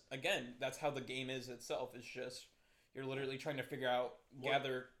 because again, that's how the game is itself. It's just you're literally trying to figure out,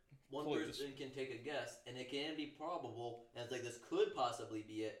 gather. One clues. person can take a guess, and it can be probable, and it's like this could possibly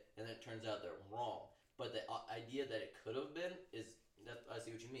be it, and then it turns out they're wrong. But the idea that it could have been is that I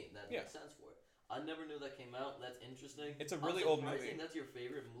see what you mean. That Yeah. makes sense for it. I never knew that came out. That's interesting. It's a I'm really old surprised movie. That's your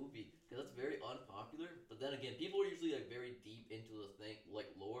favorite movie because that's very unpopular. But then again, people are usually like very deep into the thing,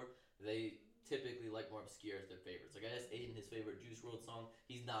 like lore. They typically like more obscure as their favorites. Like I asked Aiden his favorite Juice WRLD song.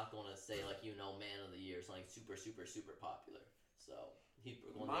 He's not gonna say like Man of the Year or something super popular. So he's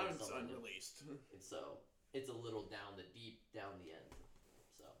going to Mine's something unreleased. and so it's a little down the end.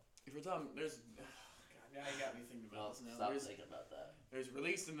 So If we're talking, there's. God, now you got me thinking about this now. stop There's, thinking about that. there's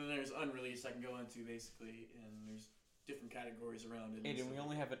released and then there's unreleased. I can go into basically, and there's different categories around it. Aiden, we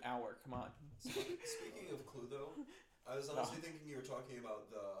only have an hour. Come on. Speaking of Clue, though, I was honestly thinking you were talking about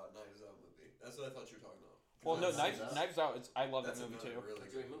the Knives Out movie. That's what I thought you were talking about. Well, no, Knives Knives Out. I love that That's movie too. another really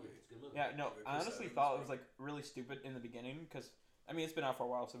It's a great movie. It's a good movie. Yeah, no, Maybe I honestly Chris thought it Evans, was like really stupid in the beginning because I mean it's been out for a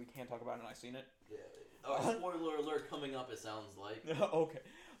while, so we can't talk about it. And I've seen it. Yeah. Oh, spoiler alert coming up. It sounds like. Okay,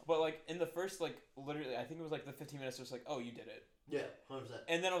 but like in the first literally, I think it was like the 15 minutes. It was like, oh, you did it, Yeah, 100%.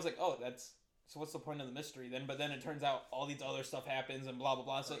 and then I was like, oh, that's so. What's the point of the mystery then? But then it turns out all these other stuff happens and blah blah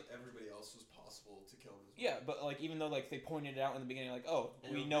blah. So Like everybody else was possible to kill him as well. yeah, but like even though like they pointed it out in the beginning, like oh,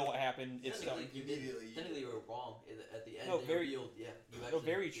 And we it- know what happened. It's done. Technically, technically, you were wrong at the end. No, they very- revealed, yeah. You No, actually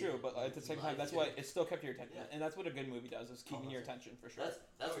very did true, it. but at the same You time, lied, that's yeah. why it still kept your attention, Yeah. and that's what a good movie does is keeping your attention for sure.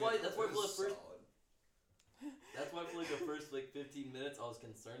 That's Oh, why yeah, that's why it for the was first solid. that's why for like the first 15 minutes I was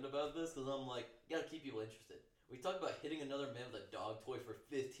concerned about this because I'm like you gotta keep people interested. We talked about hitting another man with a dog toy for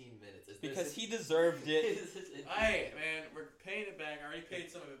 15 minutes. Because he deserved it. Hey, man, we're paying it back. I already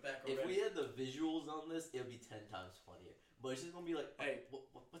paid some of it back already. If we had the visuals on this, it would be 10 times funnier. But it's just gonna be like, Hey.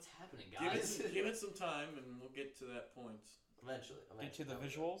 what's happening, give guys? it some time, and we'll get to that point. Eventually. Get to the That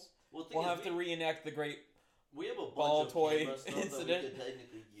was it. visuals. Well, the We'll thing have is, to reenact the great. we have a bunch ball of toy camera stuff incident. that we could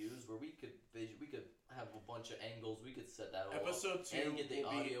technically use where we could have a bunch of angles. We could set that all Episode up 2 and get the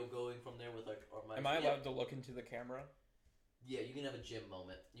will be. audio going from there with our mics. Am I Yeah. allowed to look into the camera? Yeah, you can have a gym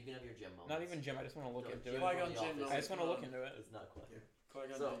moment. You can have your gym moment. Not even Jim. I just want to look No, into Jim it. Qui-Gon from the Jinn office. I just want to look into it. It's not quite.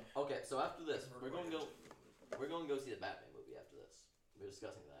 Qui-Gon So Jinn. okay, so after this, we're going to go see the Batman movie. After this, we're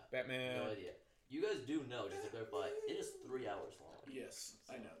discussing that. Batman. No idea. You guys do know, just to clarify, it is 3 hours long. Yes,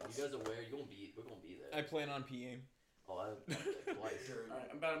 I know. You guys aware? We're gonna be there. I plan on peeing. Oh, I've done that twice.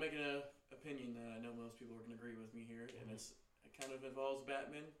 Alright, I'm about to make an opinion that I know most people are going to agree with me here, and it kind of involves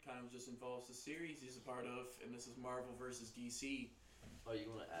Batman, kind of just involves the series he's a part of, and this is Marvel versus DC. Oh, you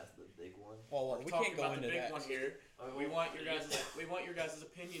want to ask the big one? Well, We're we talking can't go about into the big that. one here. Oh, We well, want your guys'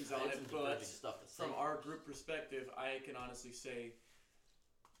 opinions I on had it, some but diverging stuff to say. from our group perspective, I can honestly say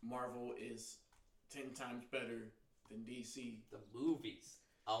Marvel is 10 times better than DC. The movies.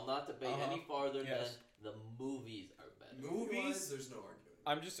 I'll not debate any farther Yes. than the movies are better. Movies? There's no argument.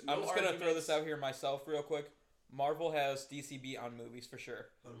 I'm just No gonna throw arguments. this out here myself real quick. Marvel has DC beat on movies for sure.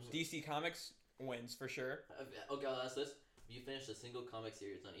 100%. DC Comics wins for sure. Okay, I'll ask this. Have you finished a single comic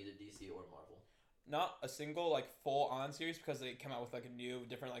series on either DC or Marvel? Not a single full on series because they come out with a new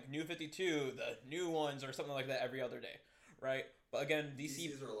different New 52, the new ones or something like that every other day, right? But again, DC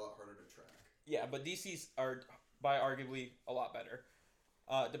DCs are a lot harder to track. yeah, but DC's are by arguably a lot better,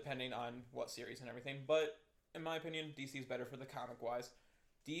 depending on what series and everything. But in my opinion, DC's better for the comic wise.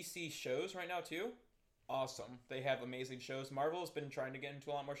 DC shows right now too, awesome. They have amazing shows. Marvel has been trying to get into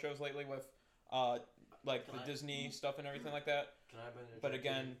a lot more shows lately with, the Disney stuff and everything like that. Can I bring But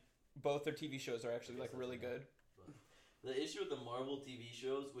again, both their TV shows are actually really good. The issue with the Marvel TV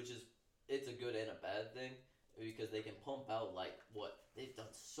shows, which is it's a good and a bad thing because they can pump out like what they've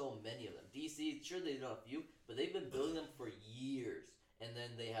done so many of them. DC, sure they've done a few, but they've been building them for years, and then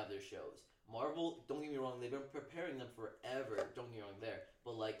they have their shows. Marvel, don't get me wrong, they've been preparing them forever. Don't get me wrong there,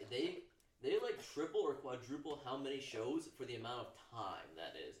 but like they like triple or quadruple how many shows for the amount of time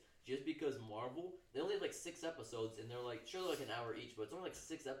that is. Just because Marvel, they only have like 6 episodes, and they're like, sure, they're like an hour each, but it's only like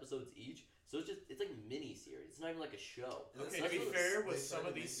 6 episodes each. So it's like mini series. It's not even like a show. Okay, to be fair, with some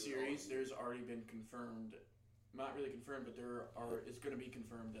of these series, there's already been confirmed, not really confirmed, but it's going to be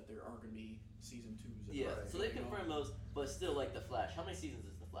confirmed that there are going to be season 2s. Yeah, so they confirmed those, but still, like The Flash. How many seasons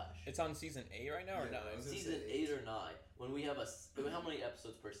is The Flash? It's on season 8 right now, or 9? Season 8 or 9. When we have how many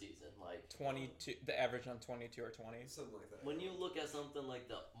episodes per season? Like 22. The average on 22 or 20. Something like that. When you look at something like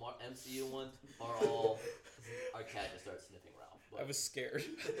the MCU ones, are all our cat just starts sniffing Ralph. I was scared.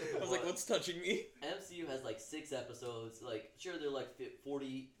 I was like, what's touching me? MCU has like 6 episodes. Like, sure, they're like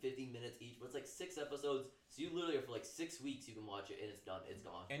 40, 50 minutes each, but it's like 6 episodes. So you literally for like 6 weeks you can watch it and it's done. It's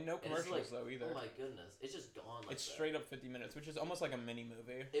gone. And no commercials though either. Oh my goodness, it's just gone. Like it's straight up 50 minutes, which is almost like a mini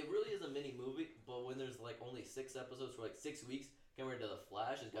movie. It really is a mini movie, but when there's like only 6 episodes for like 6 weeks compared to The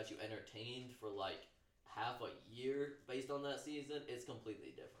Flash, it's got you entertained for like half a year based on that season. It's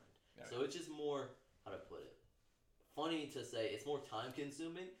completely different. Yeah, so it's just more, how to put it, funny to say. It's more time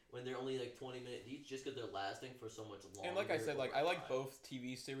consuming when they're only like 20 minutes each, just because they're lasting for so much longer. And like I said, like I like both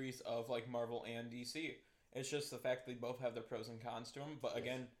TV series of like Marvel and DC. It's just the fact they both have their pros and cons to them. But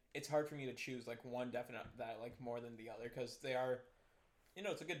again, it's hard for me to choose like one definite that like more than the other because they are,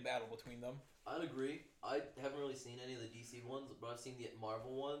 it's a good battle between them. I'd agree. I haven't really seen any of the DC ones, but I've seen the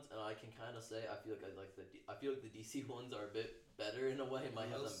Marvel ones, and I can kind of say I feel like the DC ones are a bit better in a way. It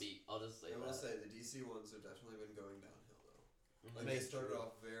might have them beat. I'll just say that. I will say the DC ones have definitely been going downhill though. Mm-hmm. Like they started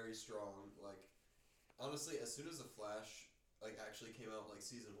off very strong. Like honestly, as soon as the Flash like actually came out like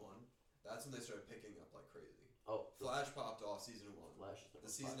season 1, that's when they started picking up like crazy. Oh, Flash popped off season 1. Flash. The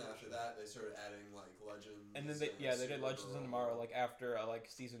season after that, they started adding like Legends. And then they did Legends of Tomorrow like after like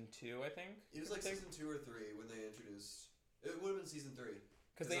season 2, I think. It was like season 2 or 3 when they introduced. It would have been season 3.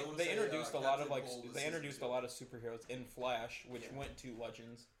 Because they introduced a lot of like they introduced a lot of superheroes in Flash, which went to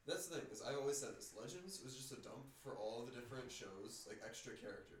Legends. That's the thing, is I always said this. Legends was just a dump for all the different shows, like extra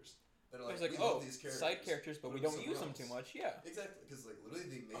characters. That are like, it was like, we love these characters, side characters, but we don't use them too much. Yeah. Exactly, because like literally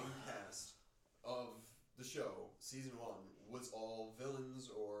the main cast of the show, season 1, was all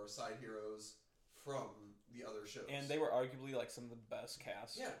villains or side heroes from the other shows. And they were arguably like some of the best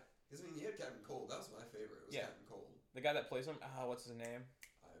casts. Yeah, because I mean, you had Captain Cold. That was my favorite. It was Captain Cold. The guy that plays him, what's his name?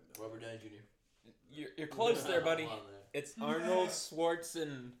 I have no Robert Downey Jr. You're close there, buddy. It's Arnold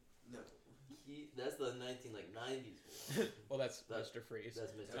Schwarzenegger. No. That's the 90s one. Well, that's Mr. Freeze.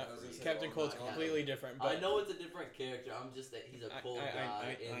 That's Mr. Freeze. Captain Cold's completely different. But I know it's a different character. I'm just that he's a cold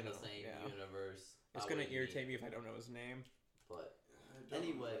guy in the same yeah. universe. It's gonna irritate me if I don't know his name. But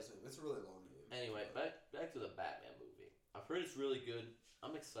anyway, it's a really long name. Anyway, back to the Batman movie. I've heard it's really good.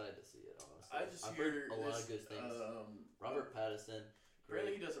 I'm excited to see it. Honestly, I've heard a lot of good things. Robert Pattinson.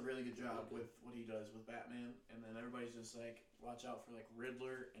 Apparently, he does a really good job with what he does with Batman, and then everybody's just like, watch out for like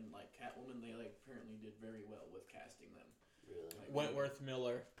Riddler and like Catwoman. They like apparently did very well with casting them. Really? Like, Wentworth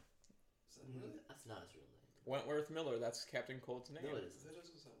Miller. Is that really? That's not his real name. Wentworth Miller. That's Captain Cold's name. No, it isn't. That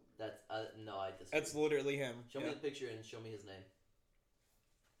doesn't sound. That's no, I disagree. That's literally him. Show me the picture and show me his name.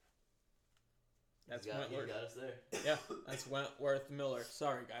 That's He Wentworth. got us there. Yeah, that's Wentworth Miller.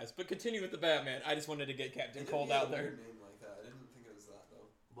 Sorry, guys, but continue with the Batman. I just wanted to get Captain Cold out there. Name like that. I didn't think it was that though.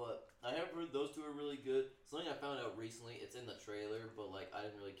 But I have heard those two are really good. Something I found out recently, it's in the trailer, but like I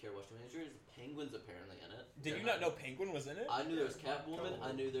didn't really care what too many. There's Penguin's apparently in it. Did you not know Penguin was in it? I knew there was Catwoman.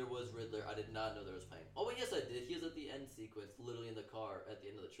 I knew there was Riddler. I did not know there was Penguin. Oh, wait, yes, I did. He was at the end sequence, literally in the car at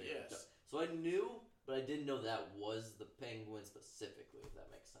the end of the trailer. Yes. So I knew, but I didn't know that was the Penguin specifically, if that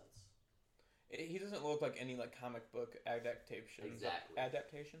makes sense. He doesn't look like any like comic book adaptations. Exactly.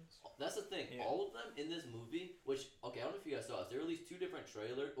 Adaptations. That's the thing. Yeah. All of them in this movie, which, okay, I don't know if you guys saw this. There were at least 2 different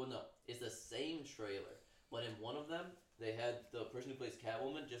trailers. Well, no, it's the same trailer. But in one of them, they had the person who plays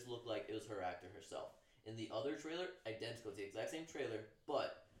Catwoman just look like it was her actor herself. In the other trailer, identical. It's the exact same trailer,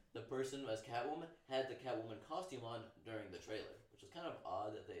 but the person as Catwoman had the Catwoman costume on during the trailer, which is kind of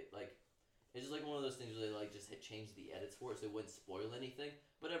odd that they, like, it's just like one of those things where they, like, just had changed the edits for it so it wouldn't spoil anything.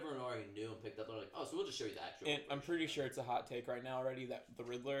 But everyone already knew and picked up. They're like, oh, so we'll just show you the actual. And I'm pretty sure it's a hot take right now already that the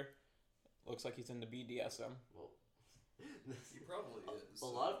Riddler looks like he's into BDSM. Well, He probably is. a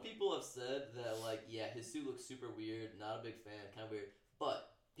lot of people have said that, like, yeah, his suit looks super weird. Not a big fan. Kind of weird.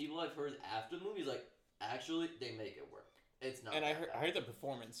 But people I've heard after the movie is like, actually, they make it work. It's not. And I heard the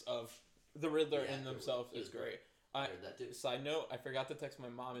performance of the Riddler Yeah, in themselves it is was great. I heard that too. Side note, I forgot to text my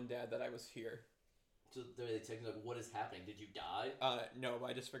mom and dad that I was here. So they text me like, "What is happening? Did you die?" No,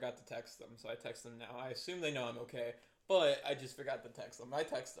 I just forgot to text them, so I text them now. I assume they know I'm okay, but I just forgot to text them. I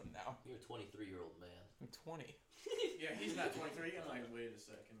text them now. You're a 23-year-old man. I'm 20. Yeah, he's not 23. I'm like, wait a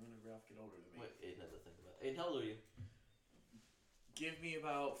second. When did Ralph get older than me? Wait, Aiden has to think about it. Aiden, how old are you? Give me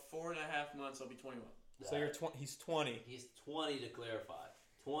about 4.5 months. I'll be 21. So you're 20. He's 20. He's 20 to clarify.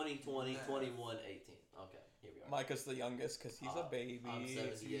 20, 20, Math. 21, 18. Okay, here we are. Micah's the youngest because he's a baby. I'm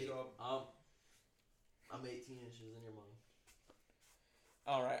 78. up. I'm 18 inches in your mom.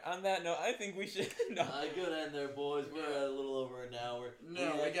 All right. On that note, I think we should. No. Good end there, boys. We're at a little over an hour.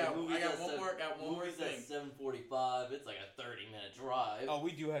 No, I got one more Movie's thing. at 7:45. It's like a 30-minute drive. Oh,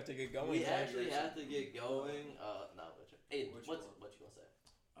 we do have to get going. we Zach. actually have to get going. No, Aiden, Which what one? you gonna say?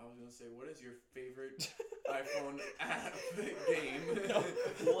 I was gonna say, what is your favorite iPhone app game?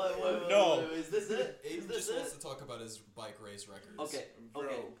 What, No. is this it? Is Aiden this just it? wants to talk about his bike race records. Okay. Bro,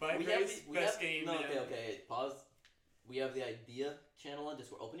 Okay. Bike We Race, we best game, No, man. okay. Pause. We have the idea channel on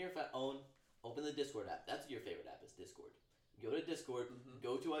Discord. Open your phone. Open the Discord app. That's your favorite app is Discord. Go to Discord. Mhm.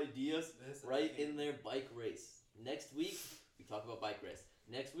 Go to ideas. This Right game. in there, bike race. Next week we talk about bike race.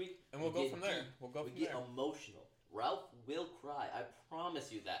 Next week And we'll we go get from there. deep. We'll go We from get there. emotional. Ralph will cry. I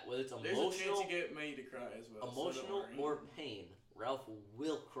promise you that. Whether it's There's a chance emotional, you get me to cry as well. so emotional don't worry. or pain, Ralph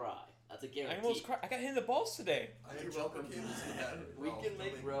will cry. That's a I guarantee. almost cried. I got hit in the balls today. I You're have jumper welcome. cables in that. We can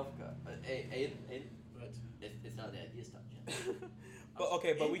make Ralph cry. Aiden, But it's not the idea stuff, Jim. But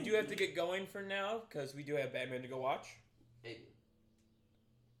okay, but we do have to get going for now because we do have Batman to go watch. Aiden.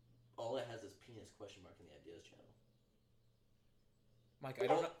 All it has is penis question mark in the ideas channel. Mike, I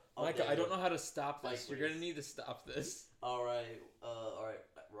don't know. Oh, Mike, there I you don't go. know how to stop this. Bike You're gonna race. need to stop this. All right,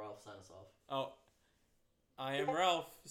 Ralph, sign us off. Oh, I am Ralph.